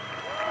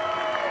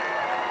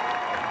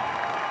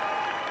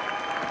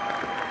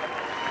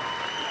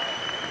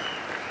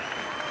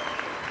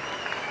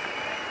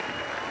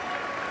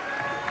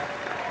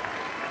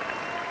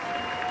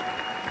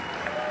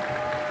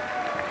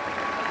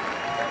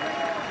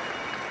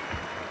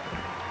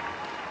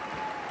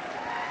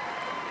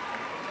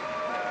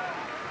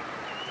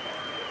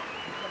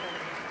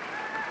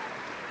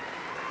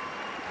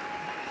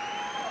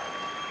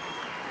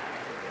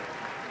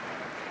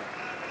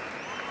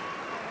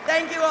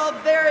 Thank you all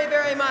very,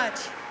 very much.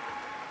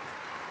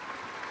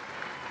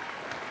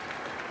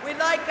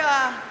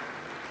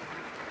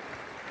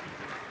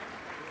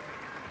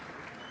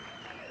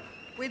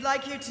 We'd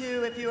like you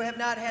to, if you have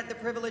not had the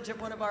privilege of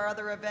one of our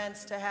other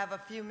events, to have a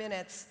few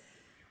minutes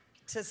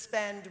to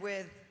spend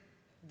with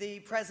the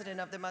president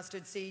of the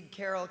Mustard Seed,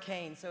 Carol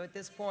Kane. So at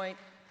this point,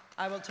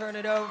 I will turn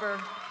it over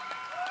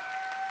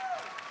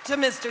to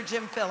Mr.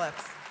 Jim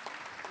Phillips.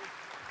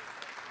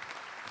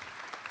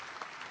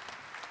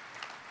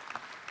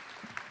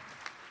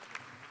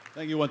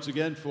 Thank you once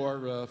again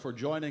for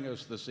joining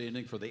us this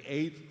evening for the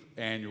 8th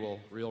annual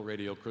Real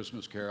Radio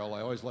Christmas Carol.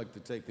 I always like to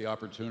take the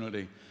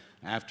opportunity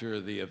after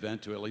the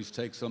event to at least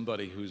take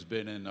somebody who's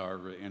been in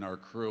our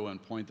crew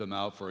and point them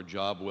out for a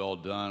job well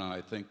done. And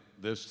I think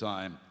this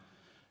time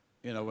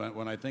You know,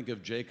 when I think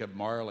of Jacob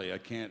Marley, I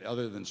can't,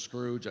 other than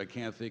Scrooge, I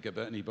can't think of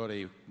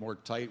anybody more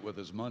tight with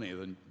his money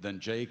than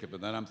Jacob.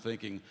 And then I'm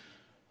thinking,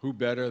 who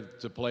better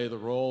to play the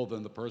role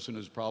than the person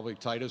who's probably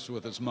tightest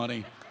with his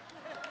money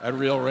at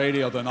Real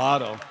Radio than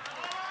Otto?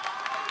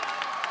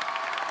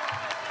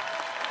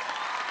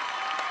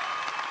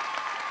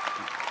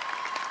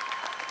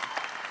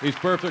 He's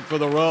perfect for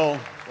the role,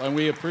 and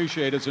we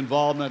appreciate his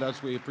involvement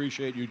as we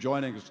appreciate you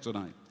joining us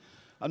tonight.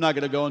 I'm not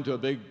going to go into a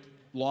big,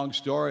 long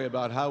story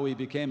about how we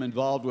became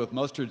involved with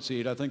Mustard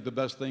Seed. I think the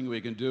best thing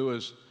we can do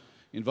is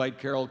invite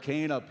Carol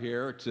Kane up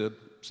here to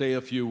say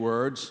a few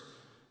words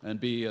and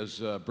be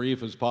as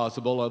brief as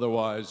possible.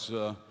 Otherwise,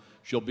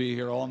 she'll be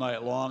here all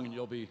night long, and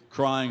you'll be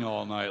crying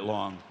all night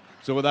long.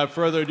 So without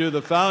further ado,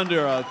 the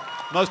founder of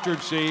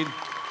Mustard Seed,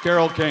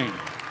 Carol Kane.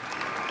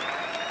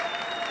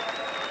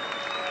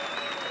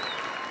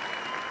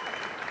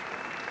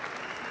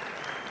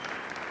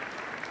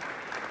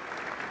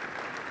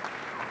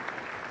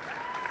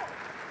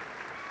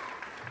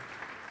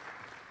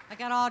 I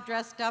got all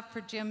dressed up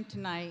for Jim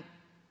tonight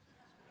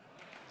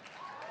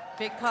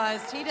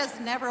because he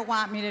doesn't never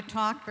want me to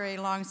talk very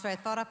long, so I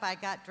thought if I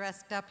got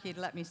dressed up, he'd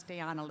let me stay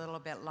on a little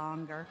bit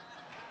longer.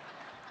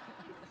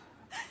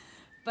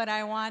 But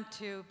I want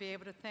to be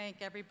able to thank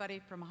everybody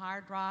from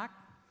Hard Rock,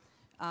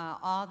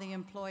 all the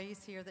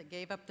employees here that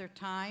gave up their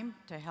time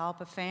to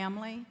help a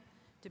family.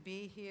 To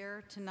be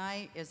here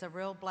tonight is a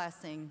real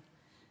blessing.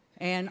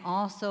 And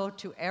also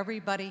to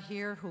everybody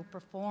here who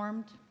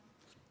performed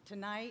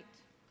tonight.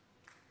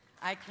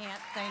 I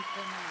can't thank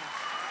them enough.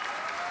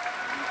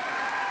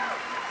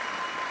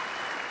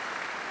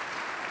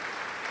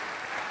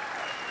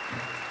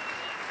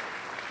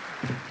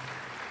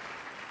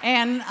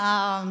 And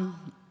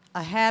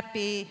a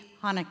happy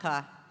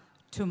Hanukkah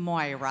to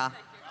Moira.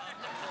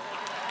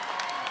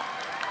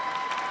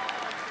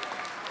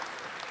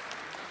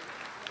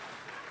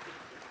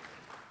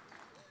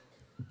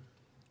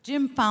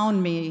 Jim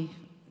found me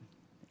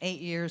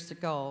 8 years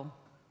ago,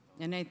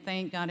 and I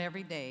thank God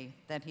every day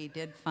that he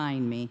did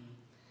find me,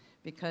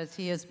 because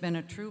he has been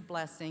a true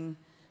blessing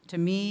to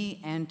me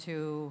and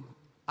to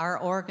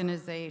our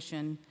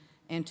organization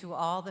and to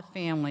all the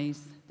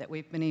families that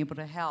we've been able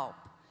to help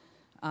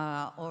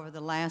over the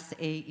last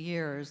 8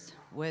 years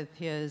with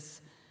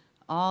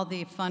all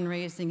the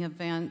fundraising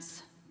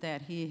events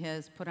that he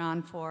has put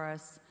on for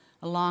us,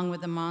 along with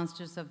the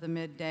Monsters of the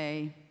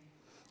Midday,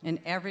 and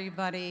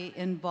everybody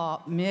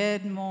involved.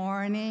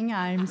 Mid-morning,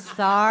 I'm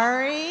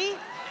sorry.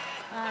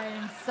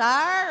 I'm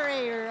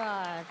sorry,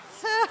 Russ.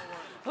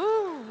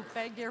 Ooh,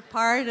 beg your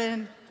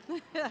pardon.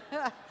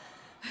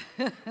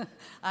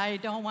 I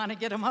don't want to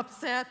get them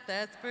upset,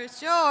 that's for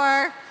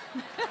sure.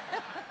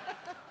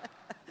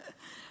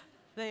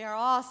 They are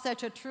all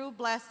such a true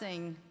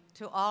blessing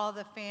to all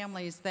the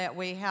families that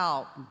we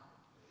help.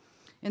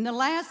 In the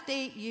last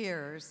 8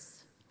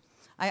 years,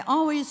 I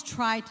always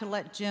try to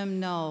let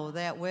Jim know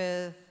that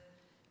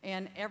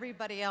and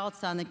everybody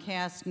else on the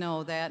cast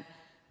know that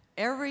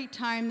every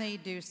time they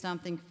do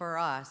something for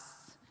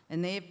us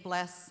and they've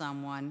blessed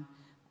someone,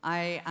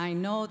 I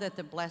know that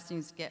the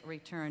blessings get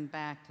returned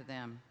back to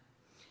them.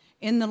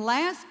 In the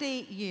last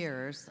 8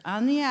 years,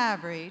 on the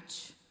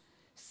average,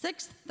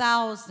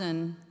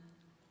 6,000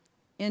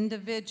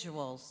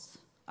 individuals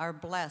are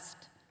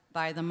blessed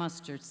by the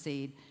Mustard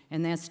Seed,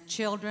 and that's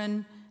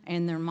children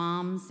and their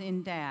moms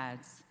and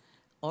dads.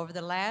 Over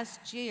the last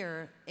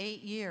 8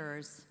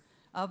 years,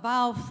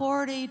 about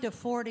 40 to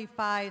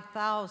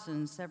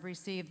 45,000 have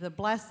received the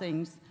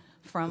blessings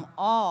from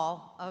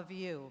all of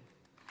you.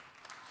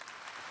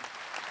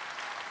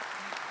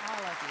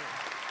 All of you.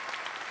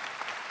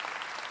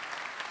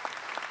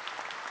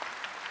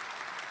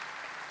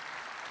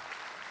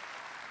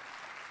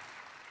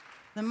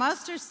 The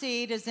Mustard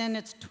Seed is in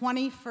its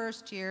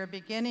 21st year.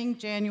 Beginning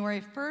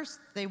January 1st,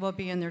 they will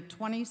be in their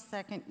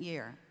 22nd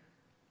year.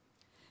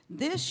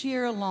 This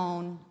year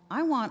alone,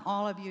 I want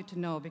all of you to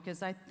know,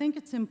 because I think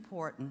it's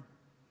important.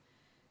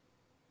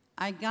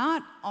 I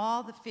got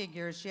all the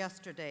figures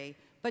yesterday,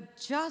 but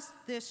just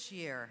this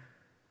year,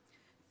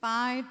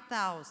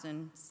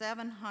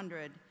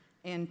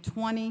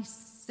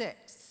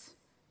 5,726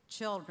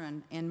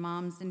 children and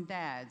moms and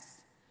dads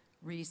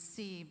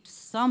received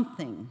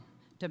something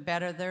to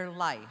better their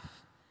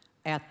life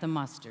at the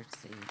Mustard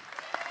Seed.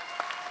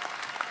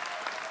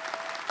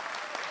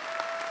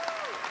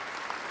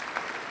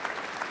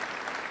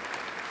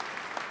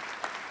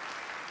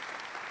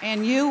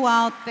 And you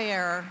out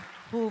there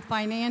who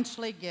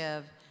financially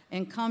give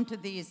and come to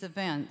these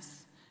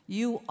events,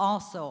 you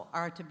also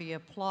are to be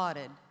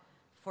applauded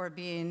for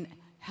being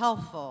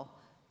helpful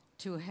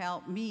to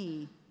help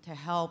me to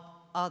help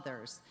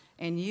others.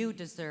 And you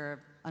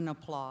deserve an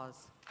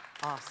applause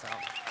also.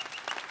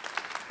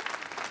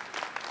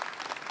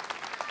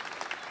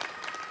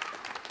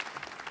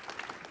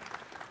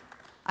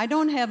 I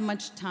don't have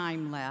much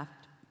time left.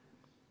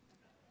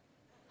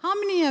 How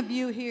many of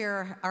you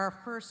here are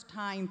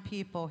first-time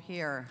people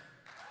here?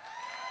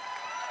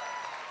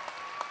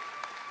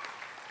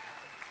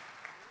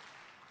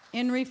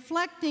 In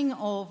reflecting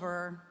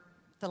over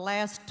the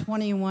last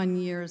 21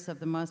 years of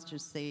the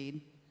Mustard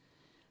Seed,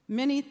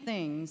 many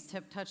things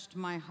have touched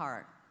my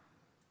heart.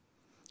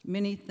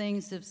 Many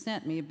things have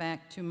sent me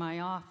back to my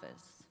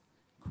office,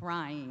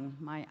 crying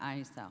my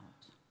eyes out.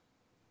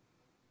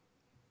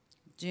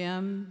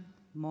 Jim,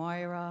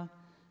 Moira,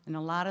 and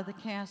a lot of the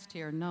cast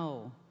here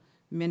know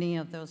many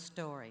of those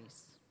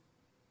stories.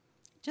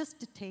 Just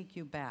to take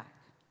you back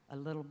a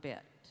little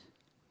bit.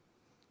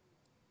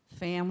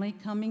 Family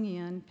coming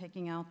in,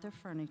 picking out their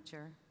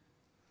furniture,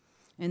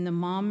 and the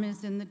mom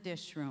is in the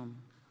dish room,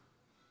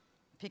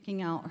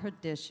 picking out her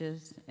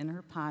dishes and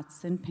her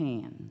pots and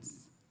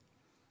pans.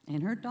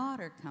 And her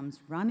daughter comes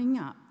running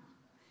up,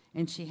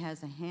 and she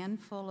has a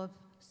handful of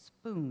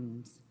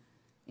spoons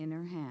in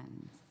her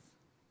hands.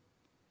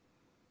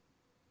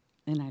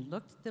 And I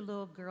looked at the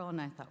little girl, and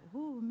I thought,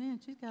 oh, man,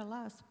 she's got a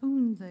lot of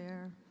spoons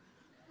there.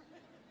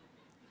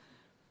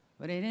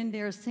 But I didn't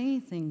dare say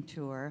anything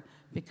to her,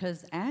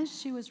 because as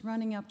she was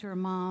running up to her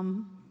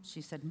mom,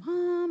 she said,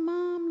 Mom,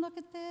 Mom, look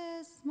at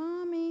this,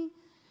 Mommy.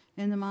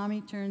 And the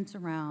mommy turns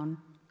around,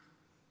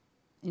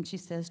 and she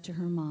says to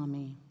her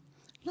mommy,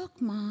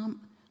 look,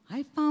 Mom,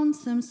 I found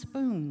some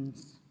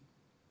spoons.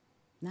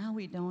 Now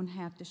we don't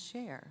have to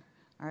share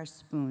our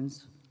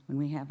spoons when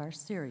we have our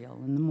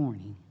cereal in the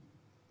morning.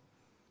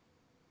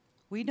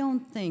 We don't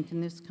think in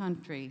this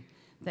country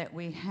that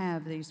we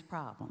have these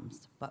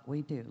problems, but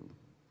we do.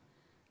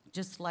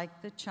 Just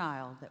like the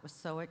child that was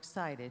so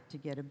excited to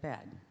get a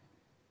bed.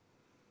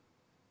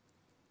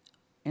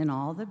 And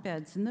all the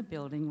beds in the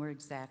building were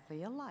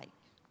exactly alike,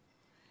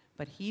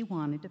 but he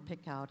wanted to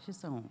pick out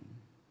his own.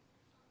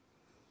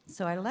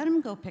 So I let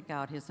him go pick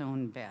out his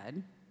own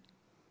bed,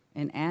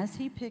 and as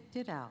he picked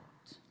it out,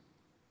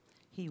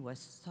 he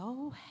was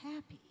so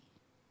happy,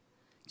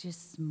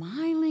 just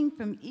smiling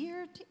from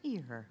ear to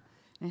ear.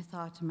 And I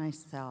thought to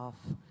myself,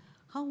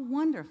 how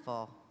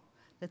wonderful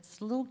that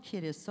this little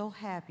kid is so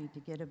happy to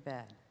get a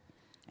bed.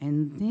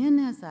 And then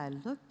as I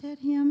looked at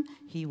him,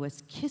 he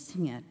was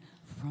kissing it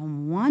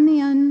from one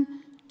end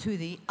to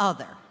the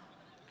other,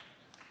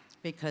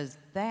 because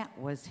that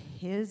was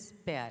his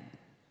bed.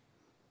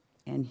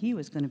 And he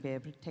was going to be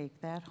able to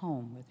take that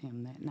home with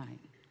him that night.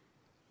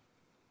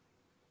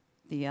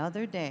 The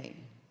other day,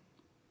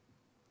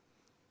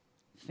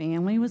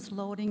 family was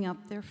loading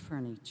up their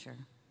furniture,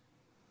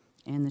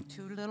 and the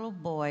two little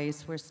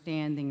boys were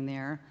standing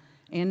there.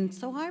 And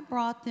so I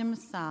brought them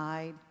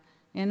aside,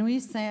 and we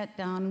sat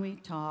down and we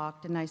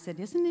talked, and I said,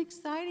 isn't it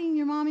exciting,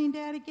 your mommy and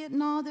daddy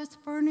getting all this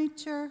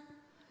furniture?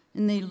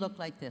 And they looked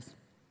like this.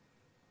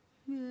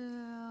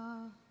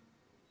 Yeah.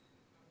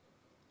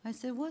 I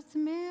said, what's the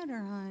matter,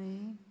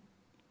 honey?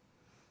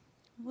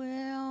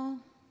 Well,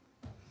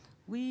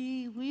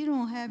 we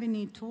don't have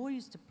any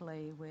toys to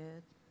play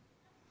with.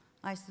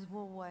 I said,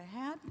 well, what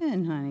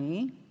happened,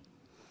 honey?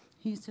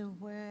 He said,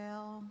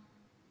 well,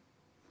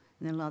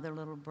 and then the other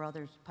little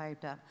brothers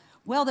piped up,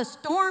 well, the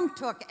storm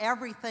took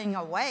everything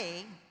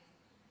away.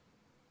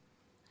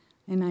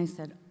 And I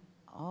said,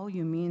 oh,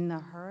 you mean the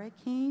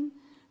hurricane?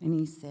 And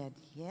he said,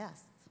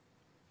 yes,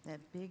 that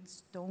big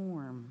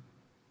storm.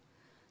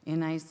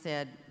 And I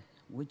said,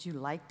 would you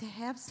like to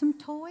have some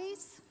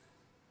toys?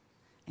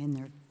 And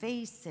their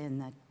face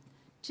and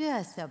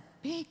just a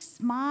big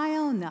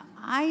smile, and the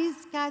eyes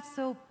got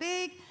so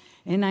big.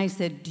 And I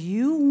said, do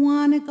you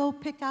want to go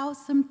pick out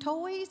some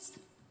toys?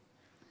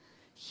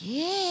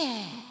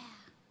 Yeah,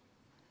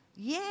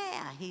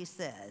 he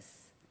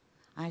says.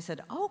 I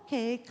said,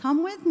 okay,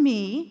 come with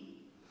me.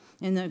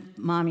 And the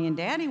mommy and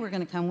daddy were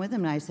going to come with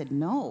him. And I said,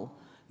 no,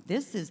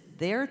 this is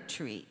their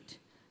treat.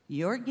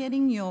 You're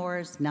getting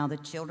yours. Now the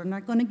children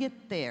are going to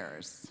get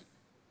theirs.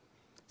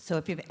 So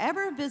if you've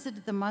ever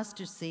visited the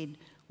Mustard Seed,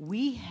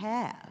 we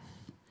have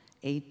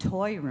a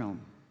toy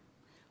room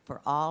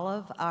for all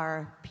of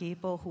our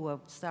people who have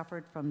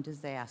suffered from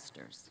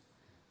disasters,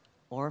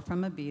 or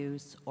from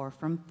abuse, or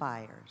from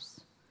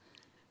fires.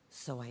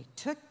 So I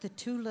took the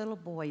two little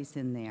boys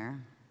in there,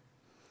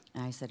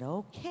 and I said,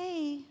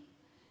 okay,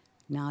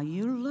 now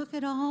you look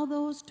at all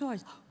those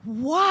toys.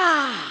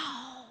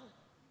 Wow!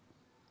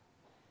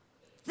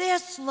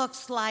 This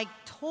looks like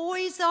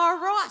Toys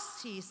R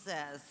Us, he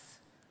says.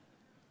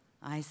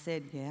 I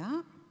said,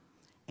 yeah,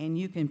 and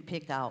you can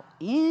pick out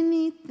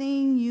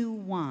anything you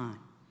want.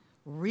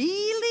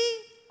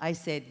 Really? I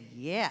said,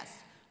 yes,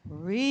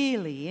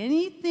 really,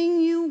 anything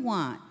you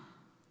want.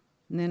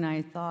 And then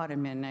I thought a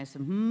minute, and I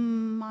said,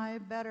 I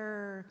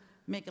better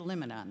make a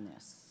limit on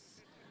this.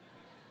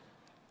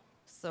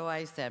 So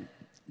I said,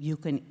 you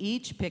can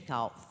each pick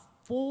out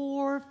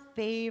 4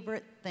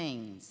 favorite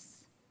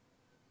things,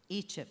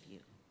 each of you.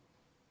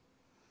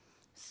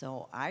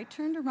 So I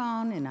turned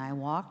around and I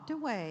walked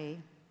away,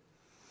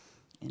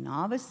 and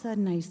all of a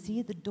sudden I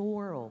see the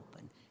door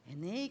open,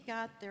 and they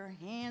got their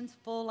hands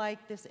full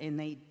like this, and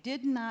they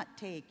did not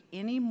take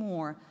any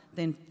more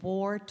than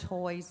 4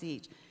 toys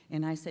each.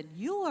 And I said,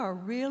 you are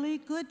really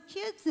good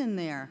kids in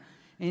there.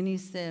 And he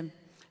said,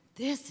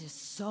 this is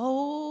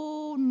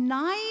so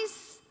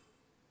nice.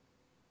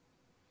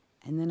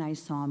 And then I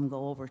saw him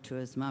go over to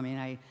his mommy,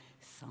 and I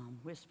saw him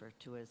whisper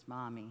to his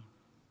mommy,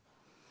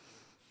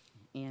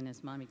 And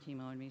his mommy came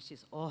over to me. She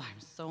says, "Oh, I'm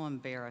so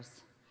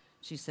embarrassed."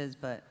 She says,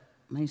 "But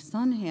my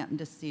son happened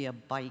to see a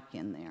bike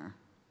in there.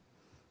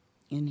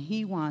 And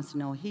he wants to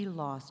know, he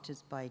lost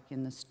his bike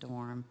in the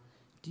storm.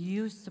 Do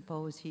you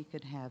suppose he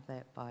could have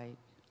that bike?"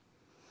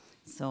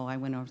 So I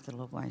went over to the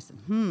little boy. I said,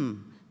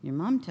 "Your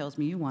mom tells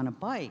me you want a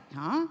bike,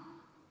 huh?"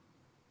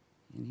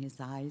 And his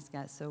eyes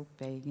got so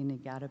big, and he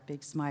got a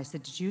big smile. I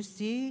said, "Did you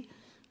see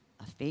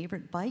a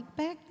favorite bike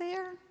back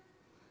there?"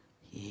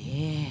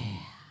 "Yeah."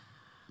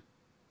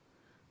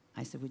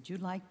 I said, "Would you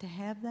like to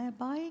have that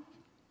bike?"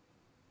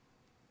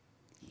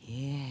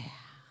 "Yeah."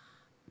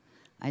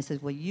 I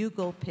said, "Well, you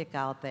go pick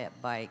out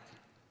that bike,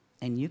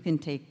 and you can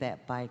take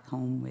that bike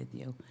home with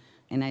you."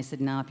 And I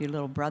said, "Now, if your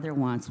little brother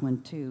wants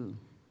one too,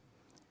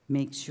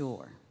 make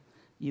sure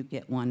you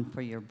get one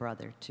for your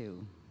brother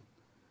too."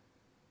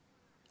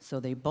 So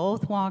they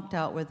both walked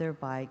out with their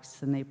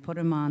bikes, and they put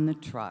them on the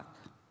truck.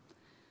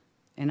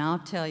 And I'll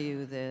tell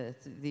you,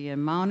 the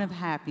amount of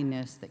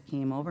happiness that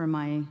came over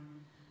my,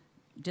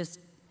 just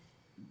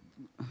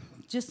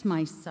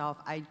myself,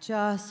 I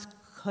just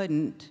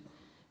couldn't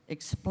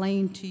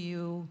explain to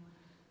you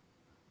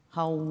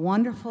how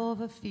wonderful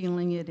of a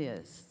feeling it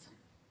is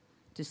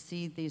to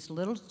see these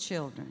little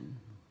children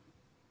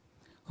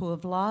who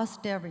have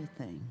lost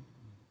everything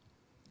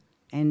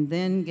and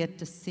then get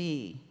to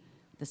see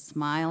the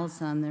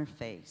smiles on their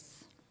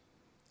face.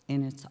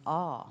 And it's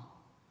all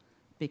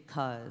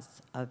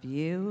because of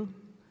you,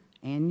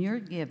 and your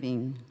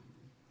giving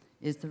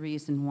is the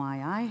reason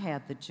why I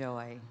have the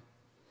joy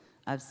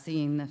of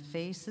seeing the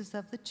faces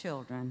of the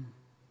children,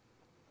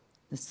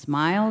 the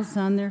smiles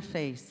on their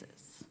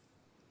faces.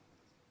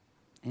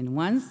 And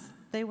once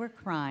they were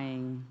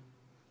crying,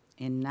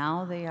 and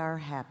now they are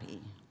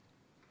happy.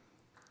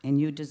 And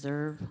you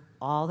deserve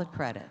all the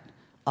credit,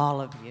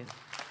 all of you.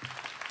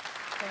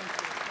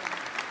 Thank you.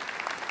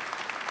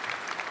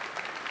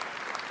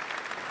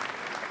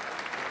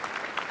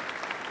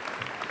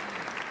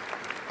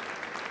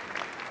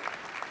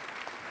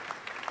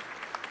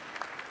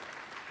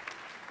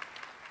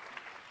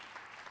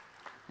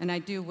 And I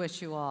do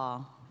wish you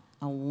all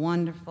a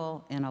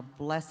wonderful and a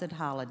blessed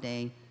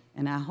holiday,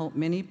 and I hope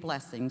many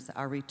blessings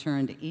are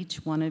returned to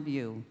each one of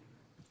you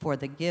for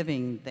the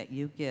giving that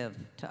you give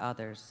to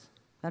others.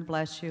 God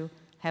bless you.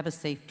 Have a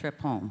safe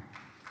trip home.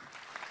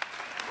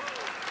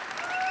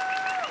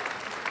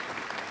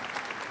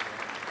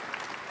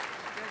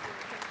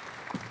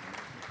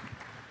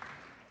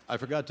 I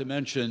forgot to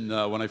mention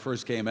when I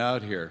first came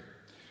out here,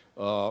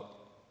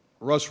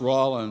 Russ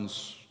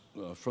Rollins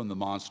from the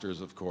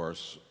Monsters, of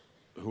course,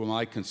 whom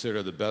I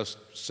consider the best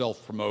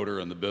self-promoter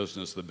in the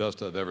business, the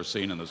best I've ever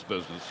seen in this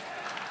business.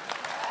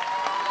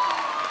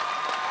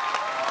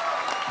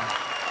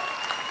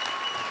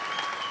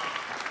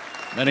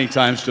 Many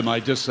times to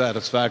my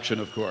dissatisfaction,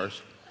 of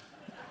course.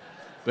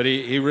 But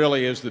he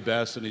really is the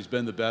best, and he's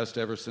been the best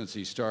ever since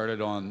he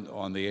started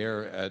on the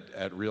air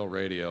at Real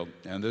Radio.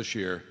 And this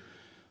year,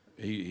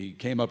 he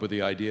came up with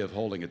the idea of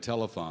holding a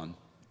telethon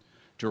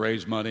to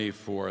raise money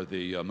for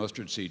the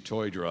Mustard Seed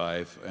Toy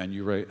Drive. And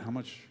you raised, how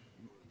much?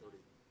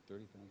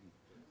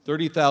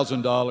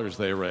 $30,000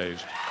 they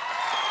raised,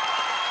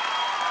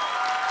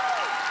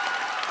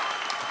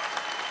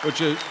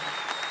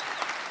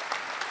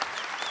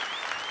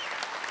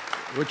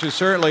 which is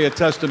certainly a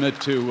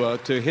testament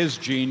to his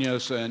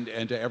genius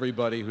and to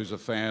everybody who's a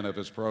fan of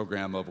his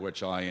program, of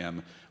which I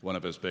am one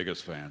of his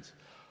biggest fans.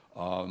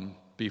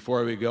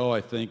 Before we go, I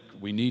think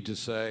we need to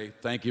say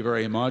thank you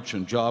very much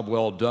and job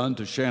well done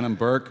to Shannon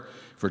Burke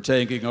for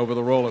taking over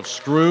the role of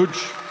Scrooge.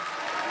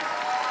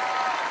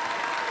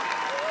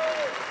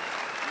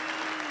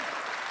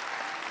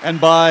 And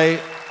by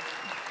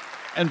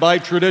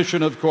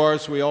tradition, of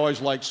course, we always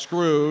like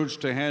Scrooge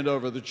to hand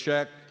over the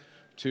check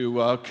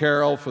to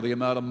Carol for the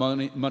amount of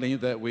money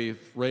that we've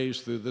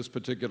raised through this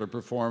particular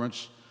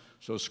performance.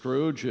 So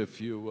Scrooge,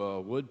 if you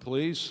would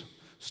please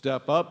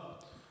step up.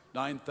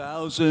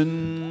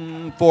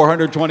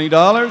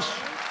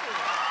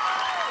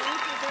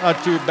 $9,420.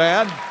 Not too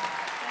bad.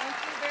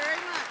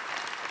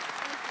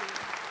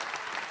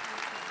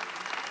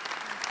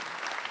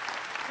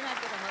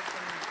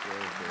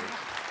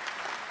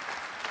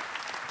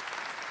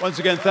 Once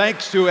again,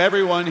 thanks to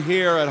everyone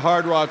here at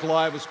Hard Rock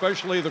Live,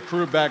 especially the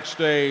crew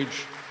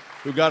backstage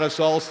who got us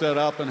all set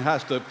up and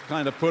has to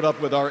kind of put up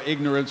with our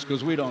ignorance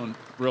because we don't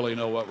really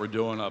know what we're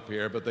doing up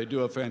here, but they do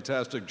a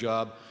fantastic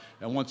job.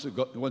 And once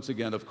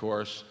again, of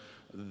course,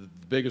 the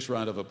biggest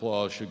round of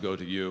applause should go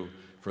to you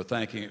for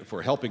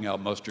helping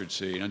out Mustard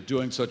Seed and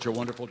doing such a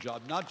wonderful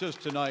job, not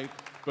just tonight,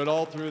 but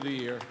all through the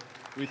year.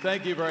 We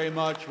thank you very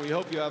much. We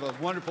hope you have a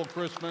wonderful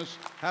Christmas,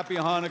 happy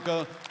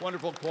Hanukkah,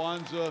 wonderful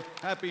Kwanzaa,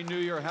 happy New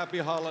Year, happy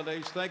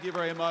holidays. Thank you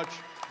very much.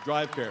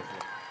 Drive carefully.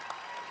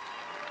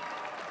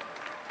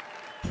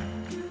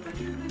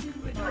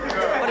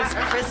 What does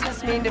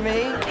Christmas mean to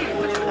me?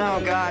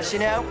 Oh gosh, you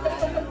know,